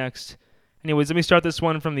going to play next. Anyways, let me start this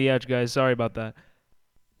one from the edge, guys. Sorry about that.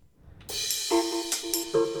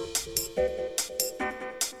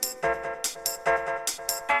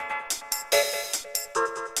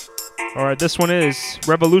 Alright, this one is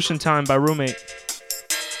Revolution Time by Roommate.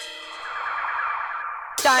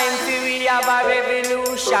 Time for we have a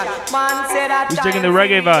revolution. Man said that Who's time digging the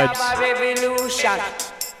reggae vibes? have a revolution.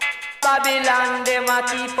 Babylon, them a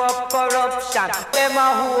keep up corruption. Them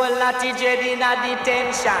a whole lot of dread in a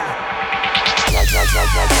detention.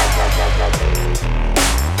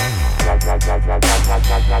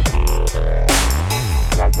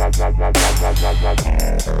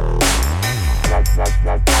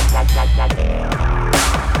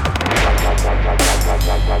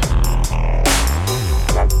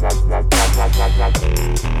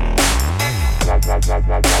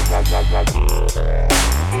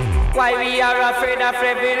 Why we are afraid of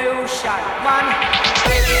revolution, man?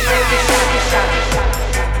 Revolution.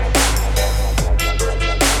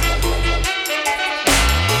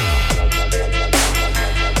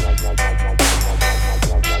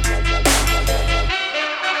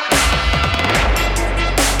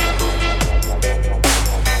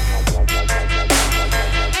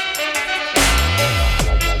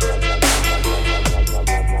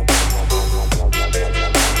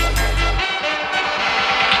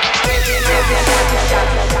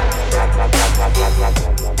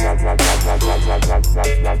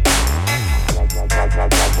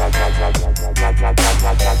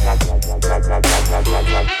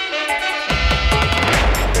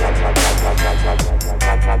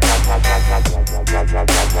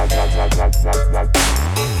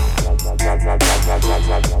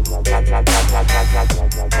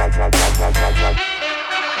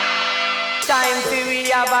 Time for we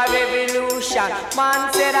have a revolution.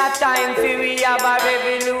 Man said that time for we have a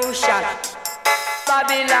revolution.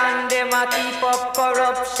 Babylon, them a keep up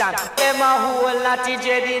corruption. Them a whole lot of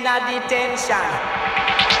dread in a detention.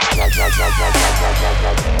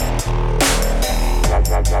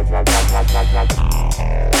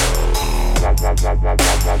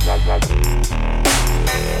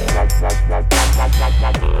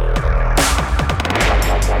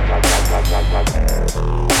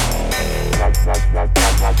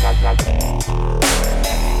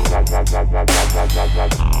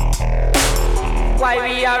 Why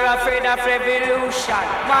we are afraid of revolution,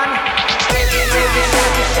 man?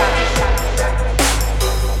 Revolution.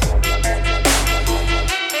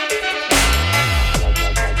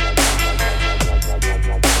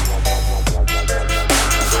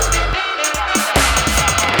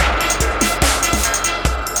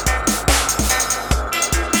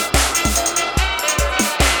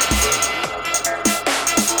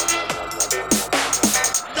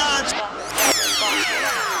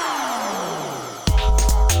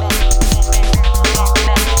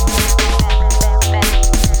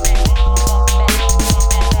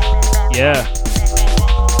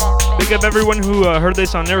 Big up everyone who heard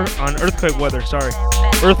this on earthquake weather. Sorry,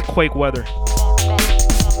 earthquake weather.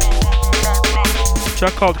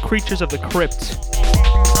 Track called "Creatures of the Crypt."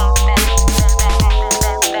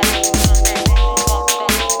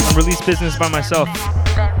 Unreleased business by myself.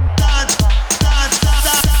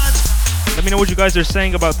 Let me know what you guys are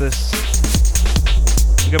saying about this.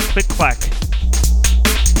 You got click clack.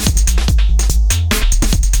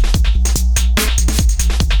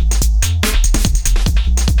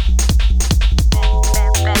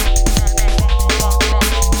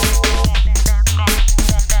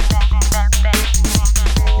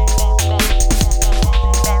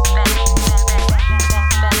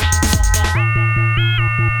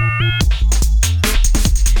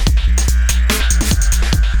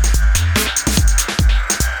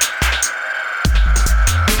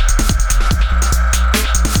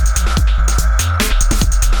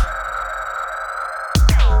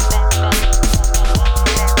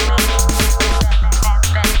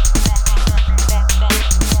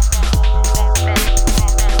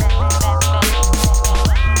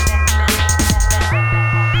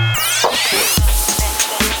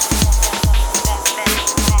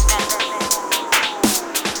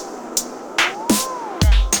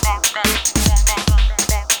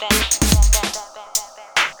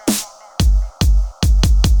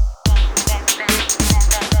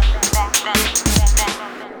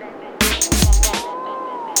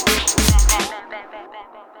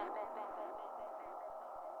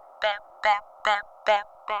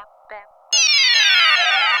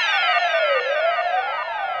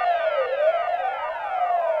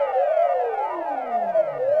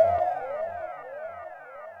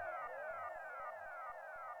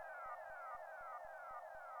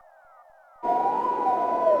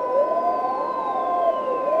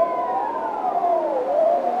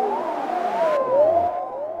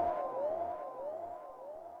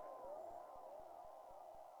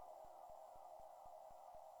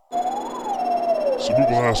 Some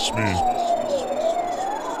people ask me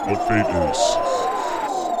what fate is,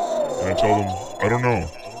 and I tell them, I don't know.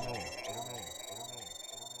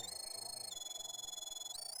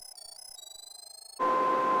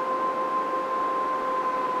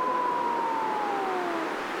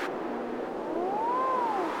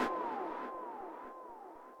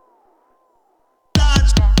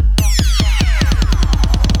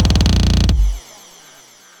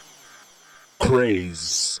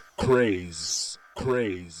 Creyzee, Creyzee,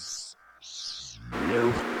 Creyzee,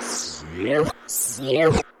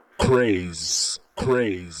 Creyzee,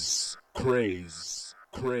 Creyzee, Creyzee,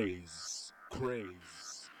 Creyzee, Creyzee,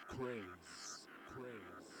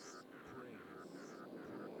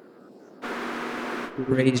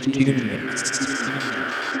 Creyzee Junior.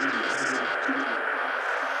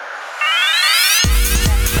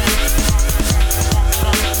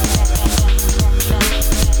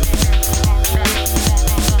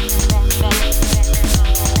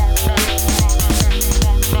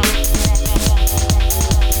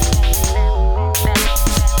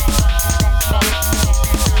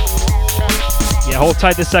 Hold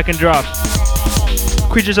tight the second drop.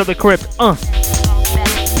 Creatures of the Crypt.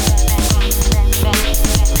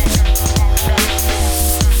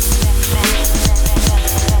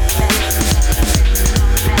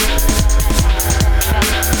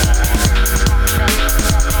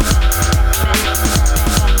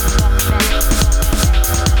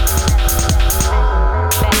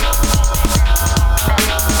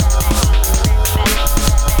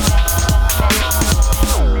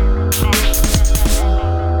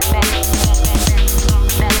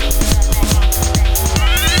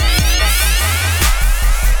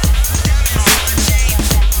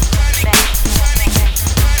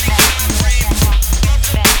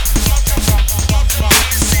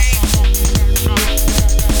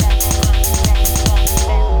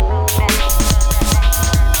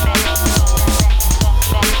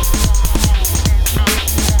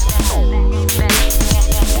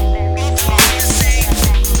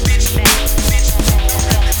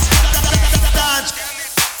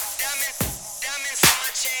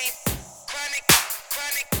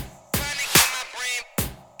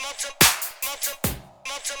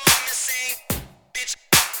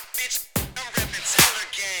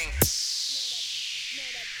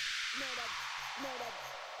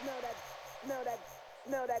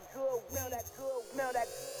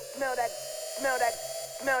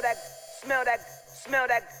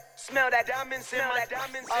 Smell that diamonds in my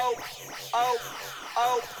diamonds. Oh, oh,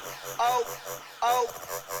 oh, oh, oh, oh,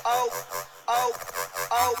 oh, oh,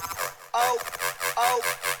 oh, oh,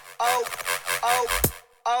 oh,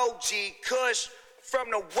 oh, OG Kush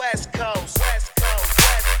from the West Coast. West Coast,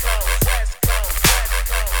 West Coast, West Coast, West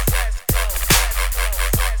Coast, West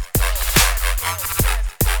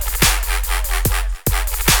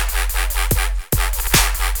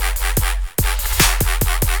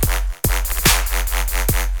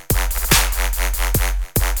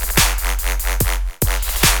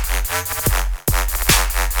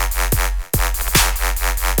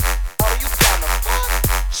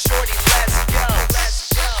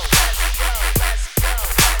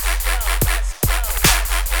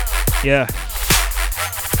Yeah.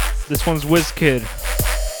 This one's WizKid.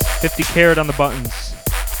 50 Carat on the buttons.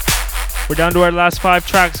 We're down to our last 5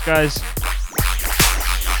 tracks, guys.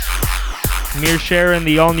 Mir Share and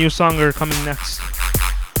the all-new song are coming next.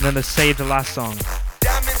 And then the Save the last song.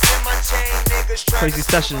 Creyzee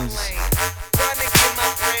Sessions.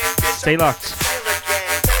 Stay locked.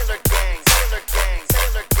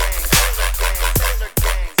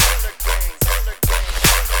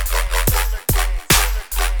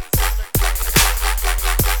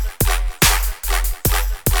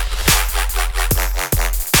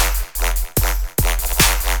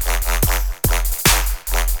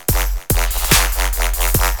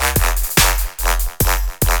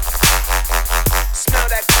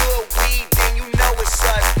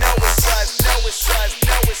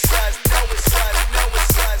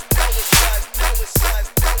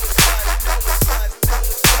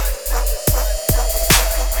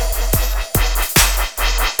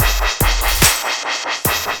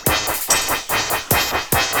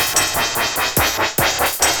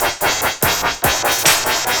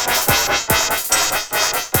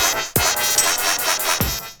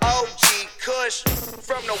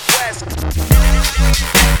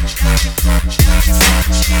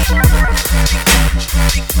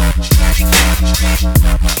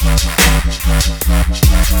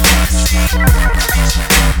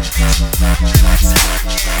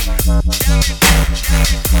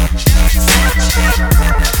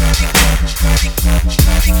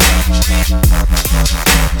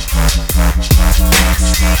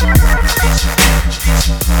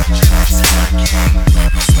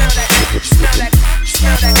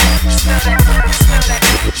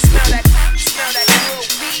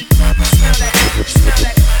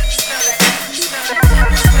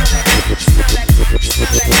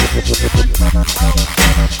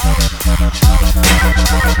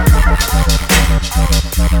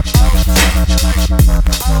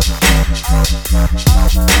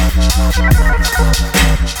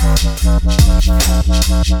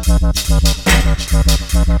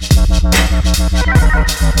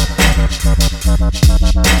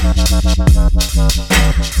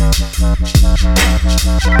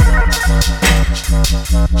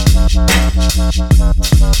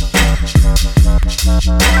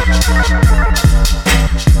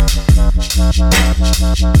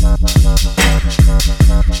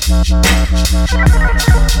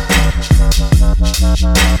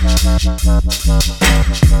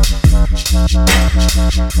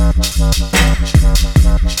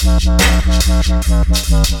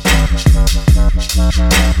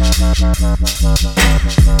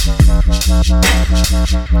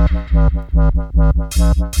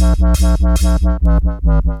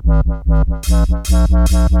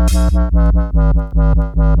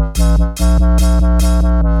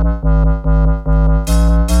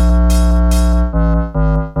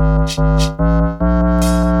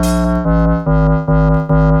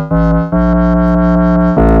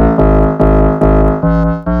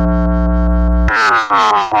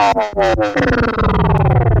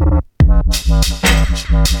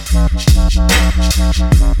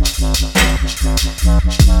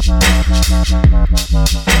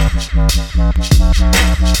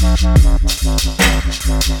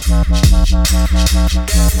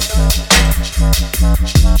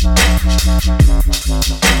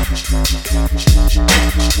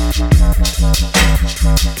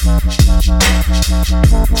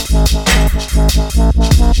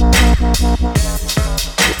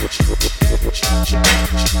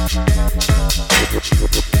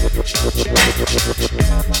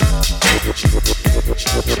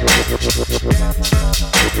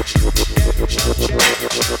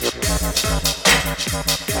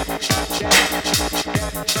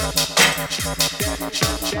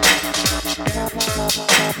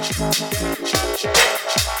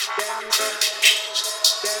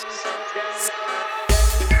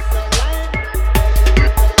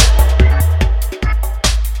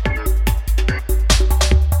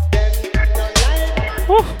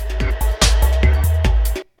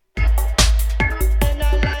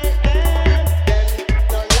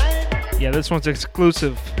 This one's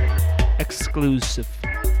exclusive.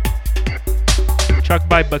 Chucked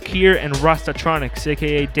by Bakir and Rastatronics,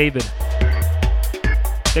 aka David.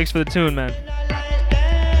 Thanks for the tune, man.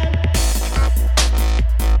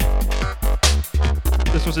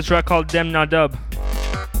 This was a track called Dem No Dub.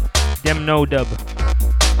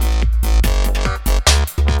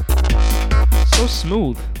 So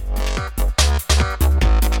smooth.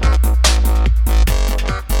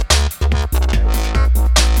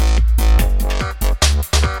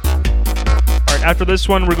 After this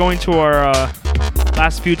one, we're going to our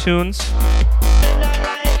last few tunes.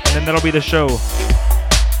 And then then that'll be the show.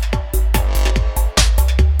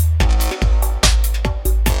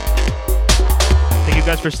 Thank you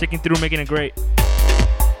guys for sticking through, making it great.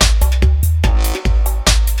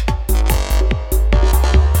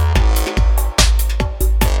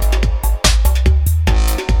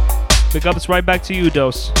 Big ups right back to you,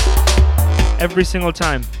 Dose. Every single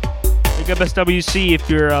time. Big up SWC if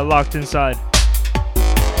you're locked inside.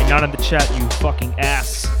 And not in the chat, you fucking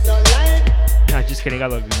ass. Nah, just kidding. I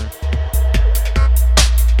love you, man.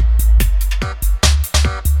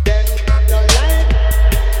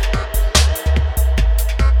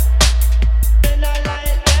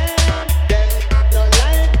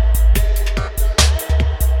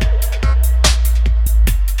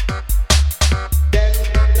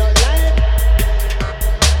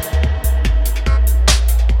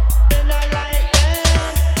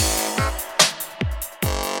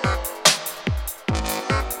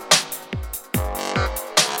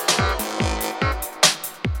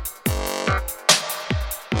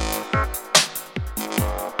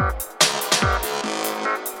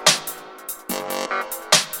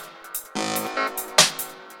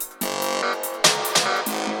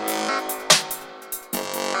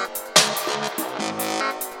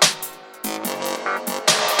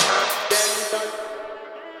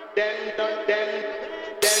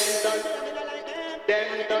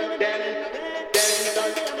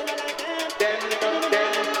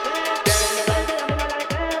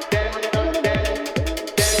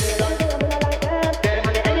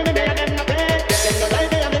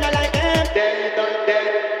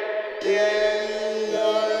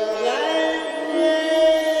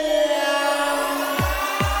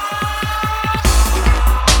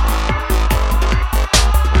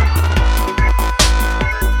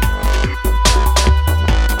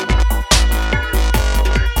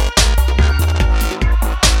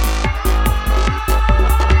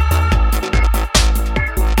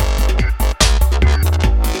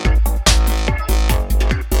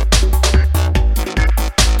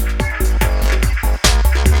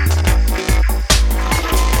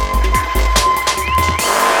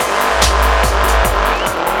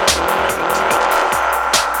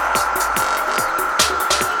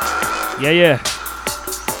 Yeah.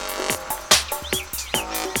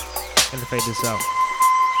 Gonna fade this out.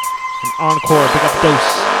 An encore. Big up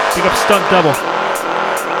Dose. Big up Stunt Double.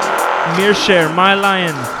 Mearshare, My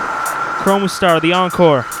Lion. Chrome Star, the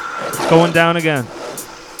encore. It's going down again.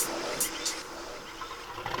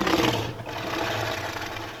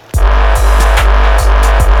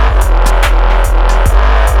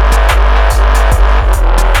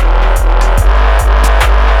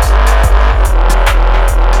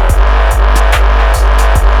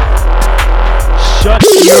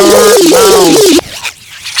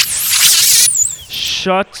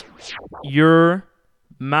 Shut your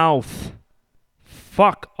mouth.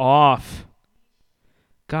 Fuck off.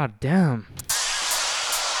 God damn.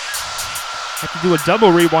 I have to do a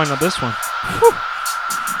double rewind on this one. Whew.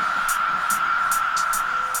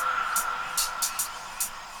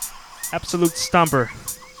 Absolute stomper.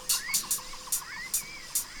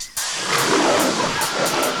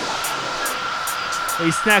 Hey,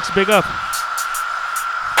 Snacks, big up.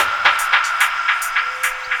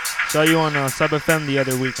 Saw you on Sub FM the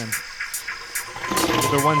other weekend. The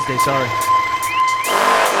other Wednesday, sorry.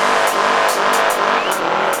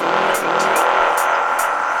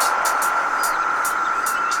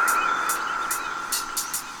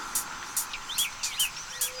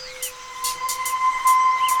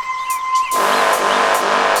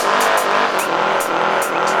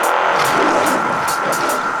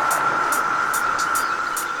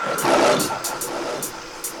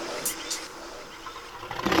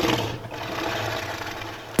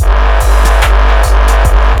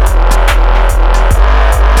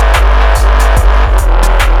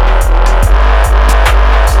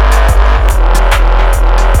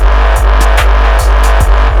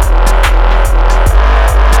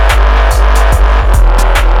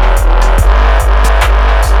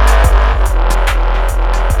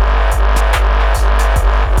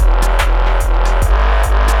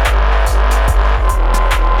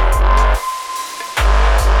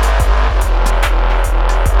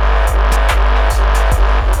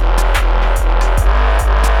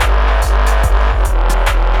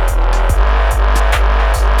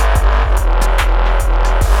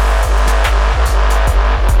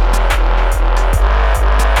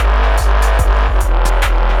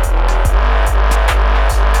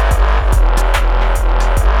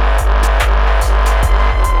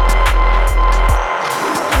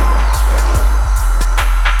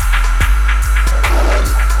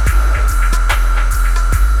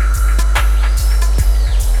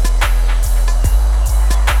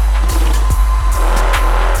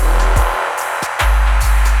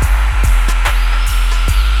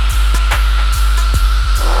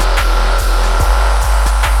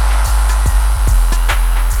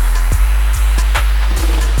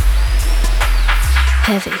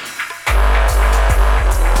 heavy.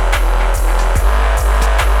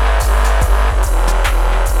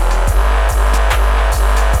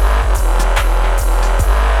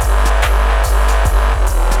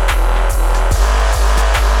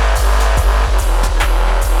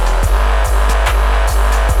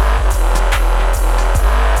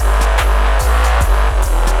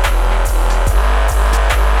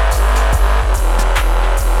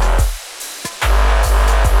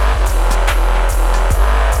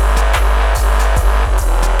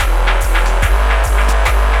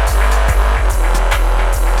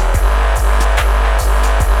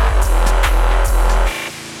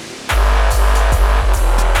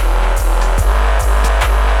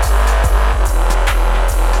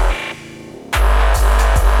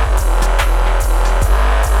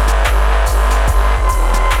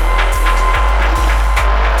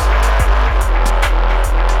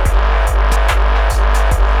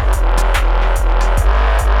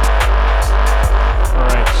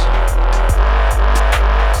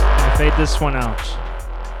 This one out.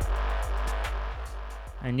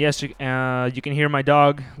 And yes, you can hear my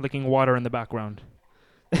dog licking water in the background.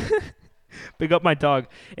 Big up my dog.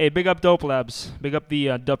 Hey, big up Dope Labs. Big up the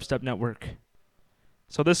Dubstep Network.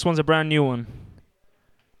 So this one's a brand new one.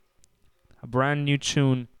 A brand new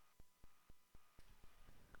tune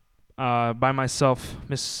by myself,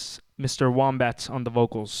 Mr. Wombat on the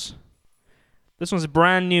vocals. This one's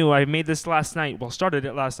brand new. I made this last night. Well, started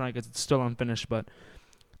it last night because it's still unfinished, but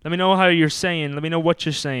let me know how you're saying. Let me know what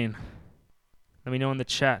you're saying. Let me know in the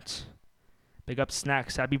chat. Big up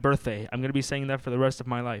Snacks. Happy birthday. I'm going to be saying that for the rest of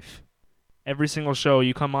my life. Every single show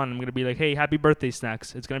you come on, I'm going to be like, hey, happy birthday,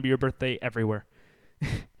 Snacks. It's going to be your birthday everywhere.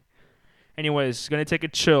 Anyways, going to take a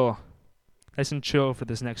chill. Nice and chill for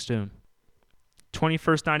this next tune.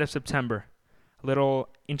 21st night of September. A little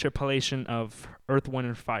interpolation of Earth, Wind,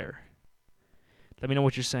 and Fire. Let me know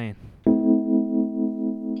what you're saying.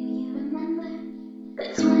 The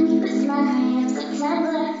 21st night of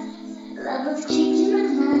September, love was changing my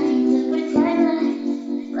mind every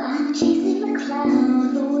time I'm chasing the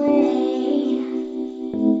clouds away.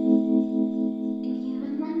 And you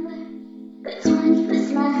remember the 21st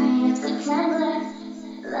night of September,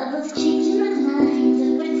 love was changing my mind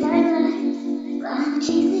every time I'm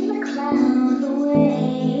chasing the clouds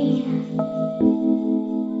away.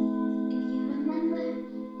 And you remember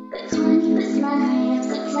the 21st night of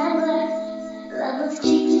September. Love was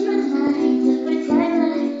changing my mind every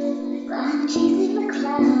time I'm chasing the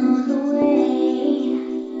clouds away.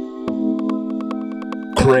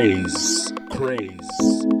 Creyzee,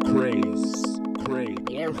 Creyzee, Creyzee,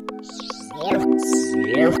 Creyzee, Creyzee,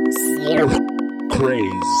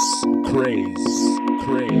 Creyzee,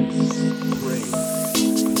 Creyzee.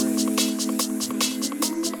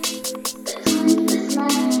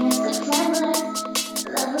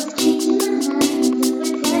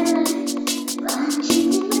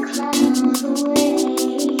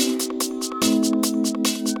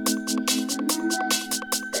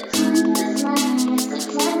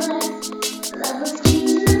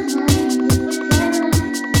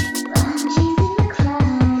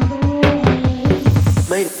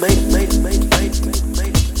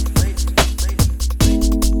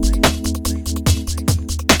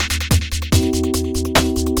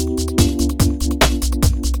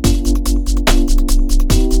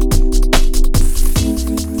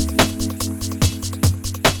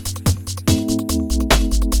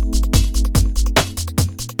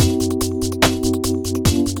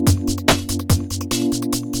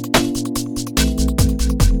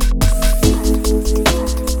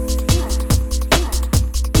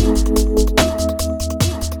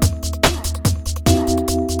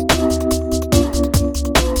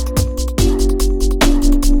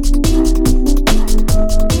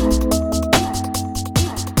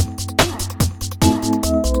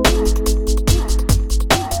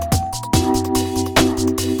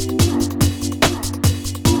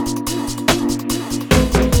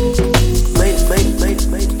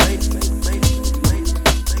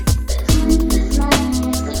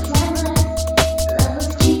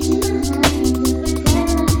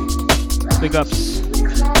 Big ups.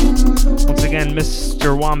 Once again,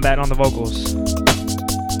 Mr. Wombat on the vocals.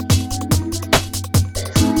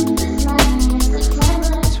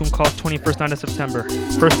 This one called 21st night of September.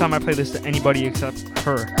 First time I play this to anybody except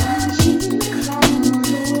her.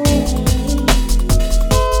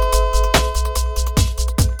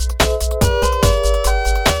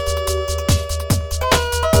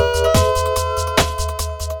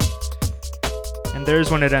 And there's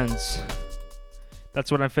when it ends. That's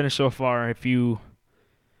what I finished so far. If you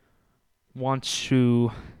want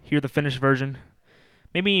to hear the finished version,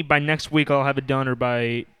 Maybe by next week I'll have it done, or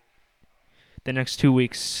by the next 2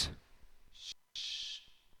 weeks.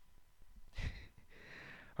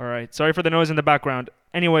 Alright, sorry for the noise in the background.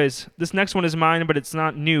 Anyways, this next one is mine, but it's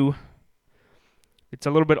not new. It's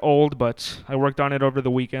a little bit old, but I worked on it over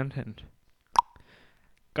the weekend and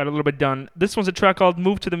got a little bit done. This one's a track called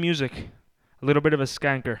Move to the Music. A little bit of a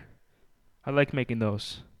skanker. I like making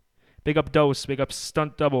those. Big up Dose, big up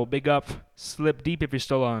Stunt Double, big up Slip Deep if you're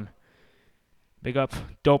still on. Big up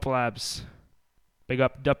Dope Labs. Big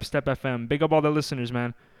up Dubstep FM. Big up all the listeners,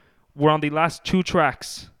 man. We're on the last 2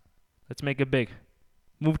 tracks. Let's make it big.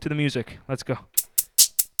 Move to the music. Let's go.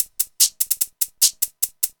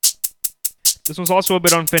 This one's also a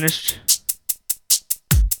bit unfinished.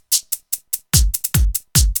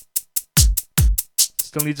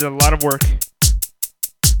 Still needs a lot of work.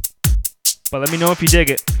 But let me know if you dig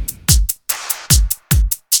it.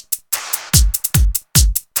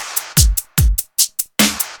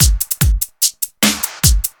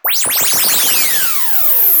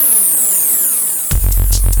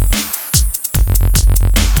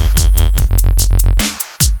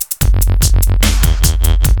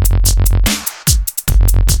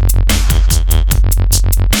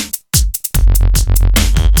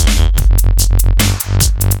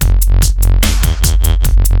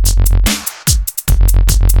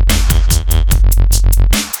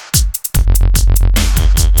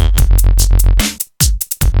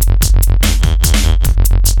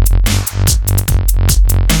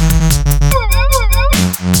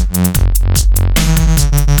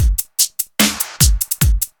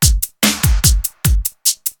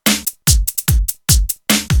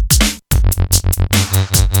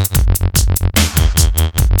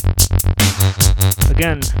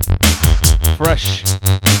 Again, fresh.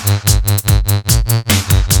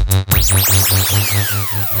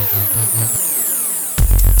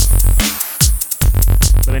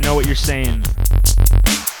 Let me know what you're saying.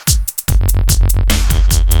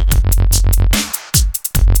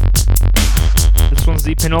 This one's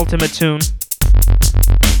the penultimate tune.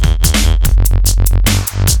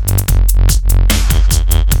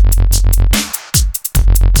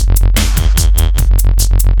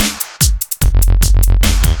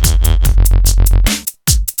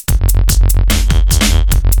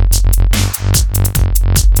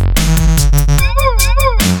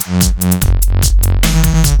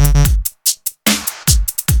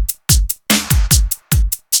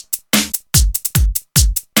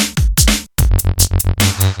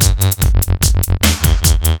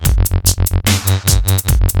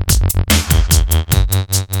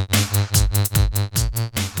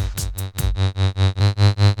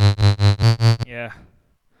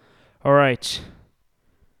 Alright,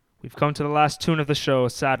 we've come to the last tune of the show,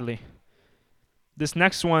 sadly. This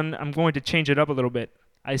next one, I'm going to change it up a little bit.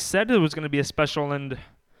 I said it was going to be a special end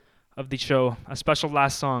of the show, a special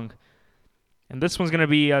last song. And this one's going to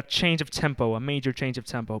be a change of tempo, a major change of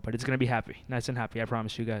tempo, but it's going to be happy, nice and happy, I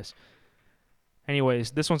promise you guys. Anyways,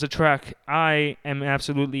 this one's a track I am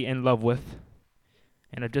absolutely in love with.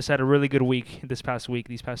 And I've just had a really good week this past week.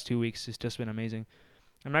 These past 2 weeks, it's just been amazing.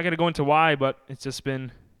 I'm not going to go into why, but it's just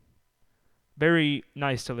been very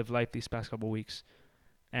nice to live life these past couple weeks,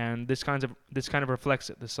 and this kind of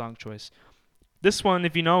reflects it. This song choice. This one,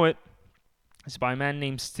 if you know it, is by a man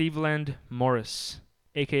named Steveland Morris,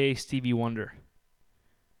 aka Stevie Wonder.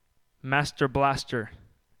 Master Blaster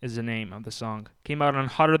is the name of the song. Came out on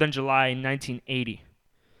Hotter Than July in 1980.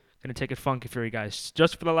 Gonna take it funky for you guys.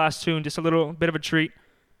 Just for the last tune, just a little bit of a treat.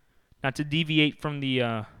 Not to deviate from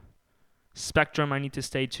the spectrum I need to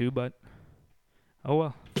stay to, but oh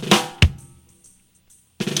well.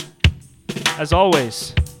 As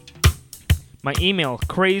always, my email,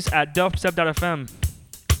 Creyzee@dubstep.fm.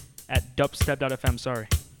 @dubstep.fm, sorry.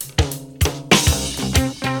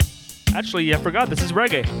 Actually, I forgot, this is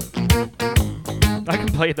reggae. I can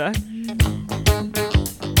play that.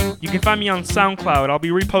 You can find me on SoundCloud. I'll be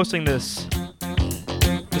reposting this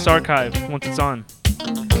archive once it's on.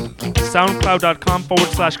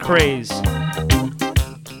 SoundCloud.com/Creyzee.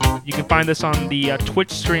 You can find this on the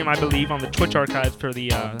Twitch stream, I believe, on the Twitch archives for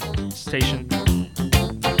the station.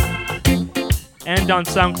 And on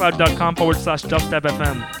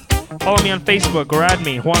SoundCloud.com/DubstepFM. Follow me on Facebook or add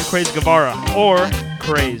me, Juan Creyzee Guevara, or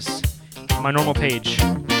Creyzz, my normal page.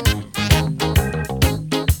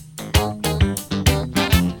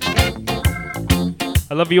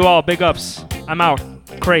 I love you all. Big ups. I'm out.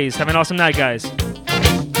 Creyzee. Have an awesome night, guys.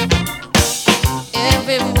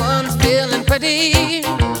 Everyone's feeling pretty.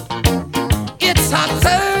 It's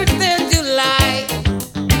hotter than July.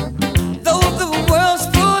 Though the world's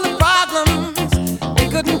full of problems, they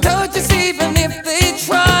couldn't touch us even if they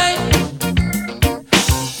tried.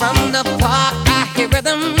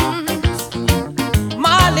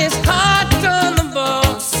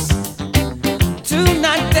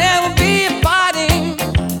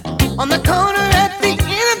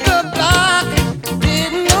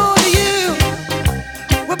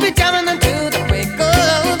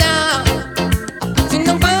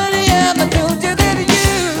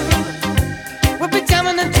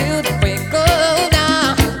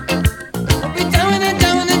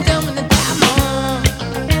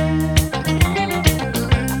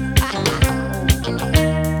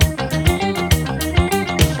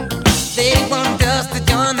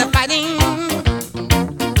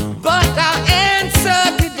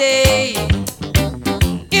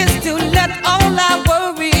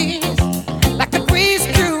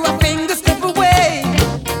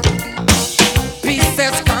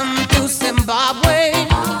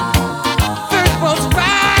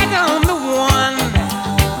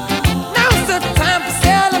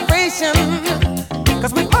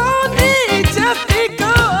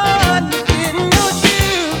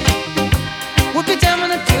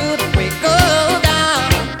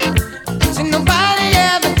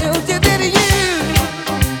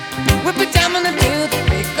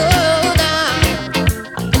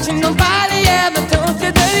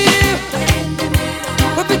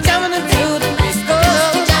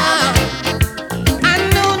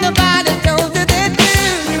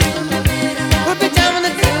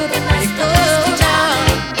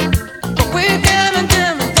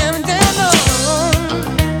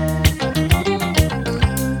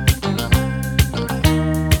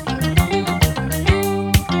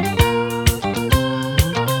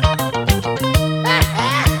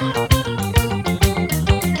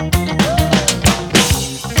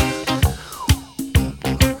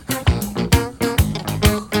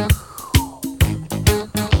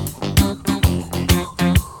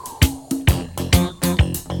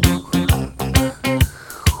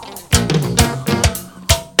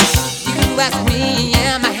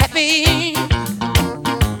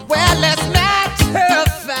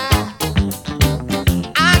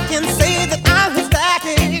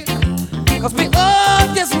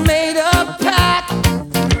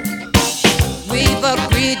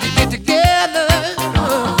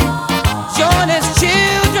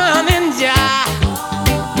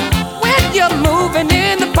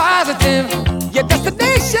 Your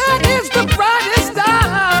destination is the brightest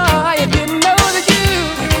star. You didn't know that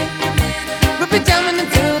you would be jumping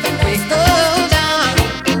into the break of dawn.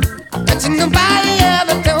 But nobody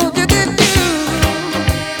ever told you that you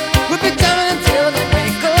would be jumping into the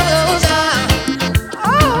break of dawn.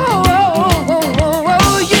 Oh,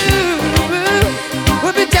 you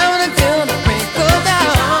would be jumping into the break of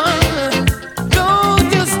dawn.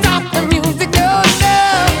 Don't you stop the music, oh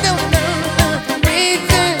no, breathe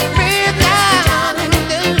now,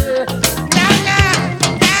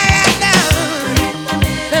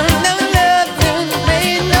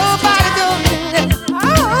 ain't nobody doing.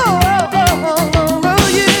 Oh,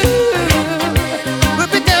 you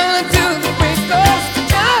would be down to the break of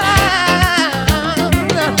dawn.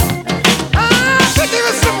 But there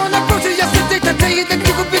was someone approached you yesterday to tell you that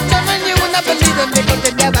you could be jumping. You would not believe them because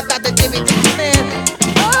they never thought that Jimmy could come in.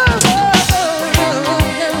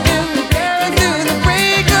 Down to the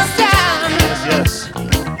break of dawn. Yes.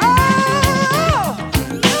 Oh,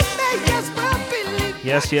 you make us well believe.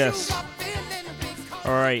 Yes.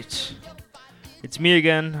 All right. It's me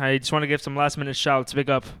again. I just want to give some last minute shouts. Big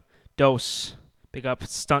up Dose. Big up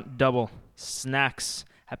Stunt Double. Snacks.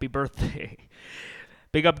 Happy birthday.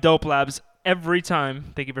 Big up Dope Labs. Every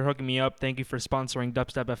time. Thank you for hooking me up. Thank you for sponsoring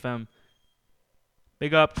Dubstep FM.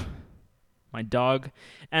 Big up my dog.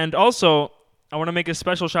 And also, I want to make a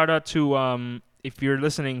special shout out to, if you're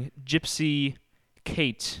listening, Gypsy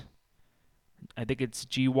Kate. I think it's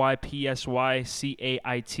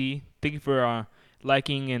GYPSYCAIT. Thank you for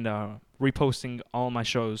liking and reposting all my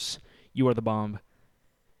shows. You are the bomb.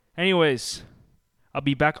 Anyways, I'll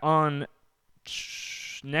be back on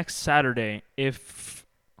next Saturday if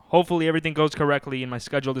hopefully everything goes correctly and my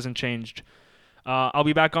schedule isn't changed. I'll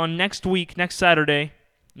be back on next week, next Saturday,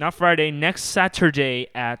 not Friday, next Saturday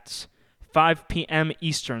at 5 p.m.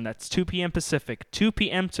 Eastern. That's 2 p.m. Pacific. 2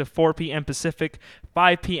 p.m. to 4 p.m. Pacific.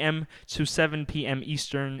 5 p.m. to 7 p.m.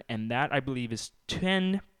 Eastern. And that, I believe, is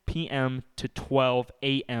 10 p.m. to 12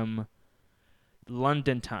 a.m.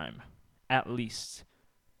 London time, at least.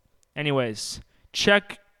 Anyways,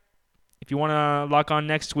 check. If you want to lock on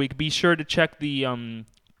next week, be sure to check the Dubstep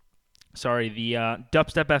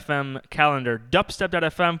FM calendar.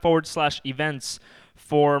 Dubstep.fm/events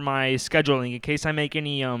for my scheduling. In case I make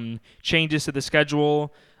any changes to the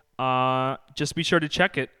schedule, just be sure to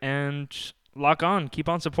check it and lock on. Keep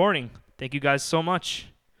on supporting. Thank you guys so much.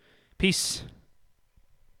 Peace.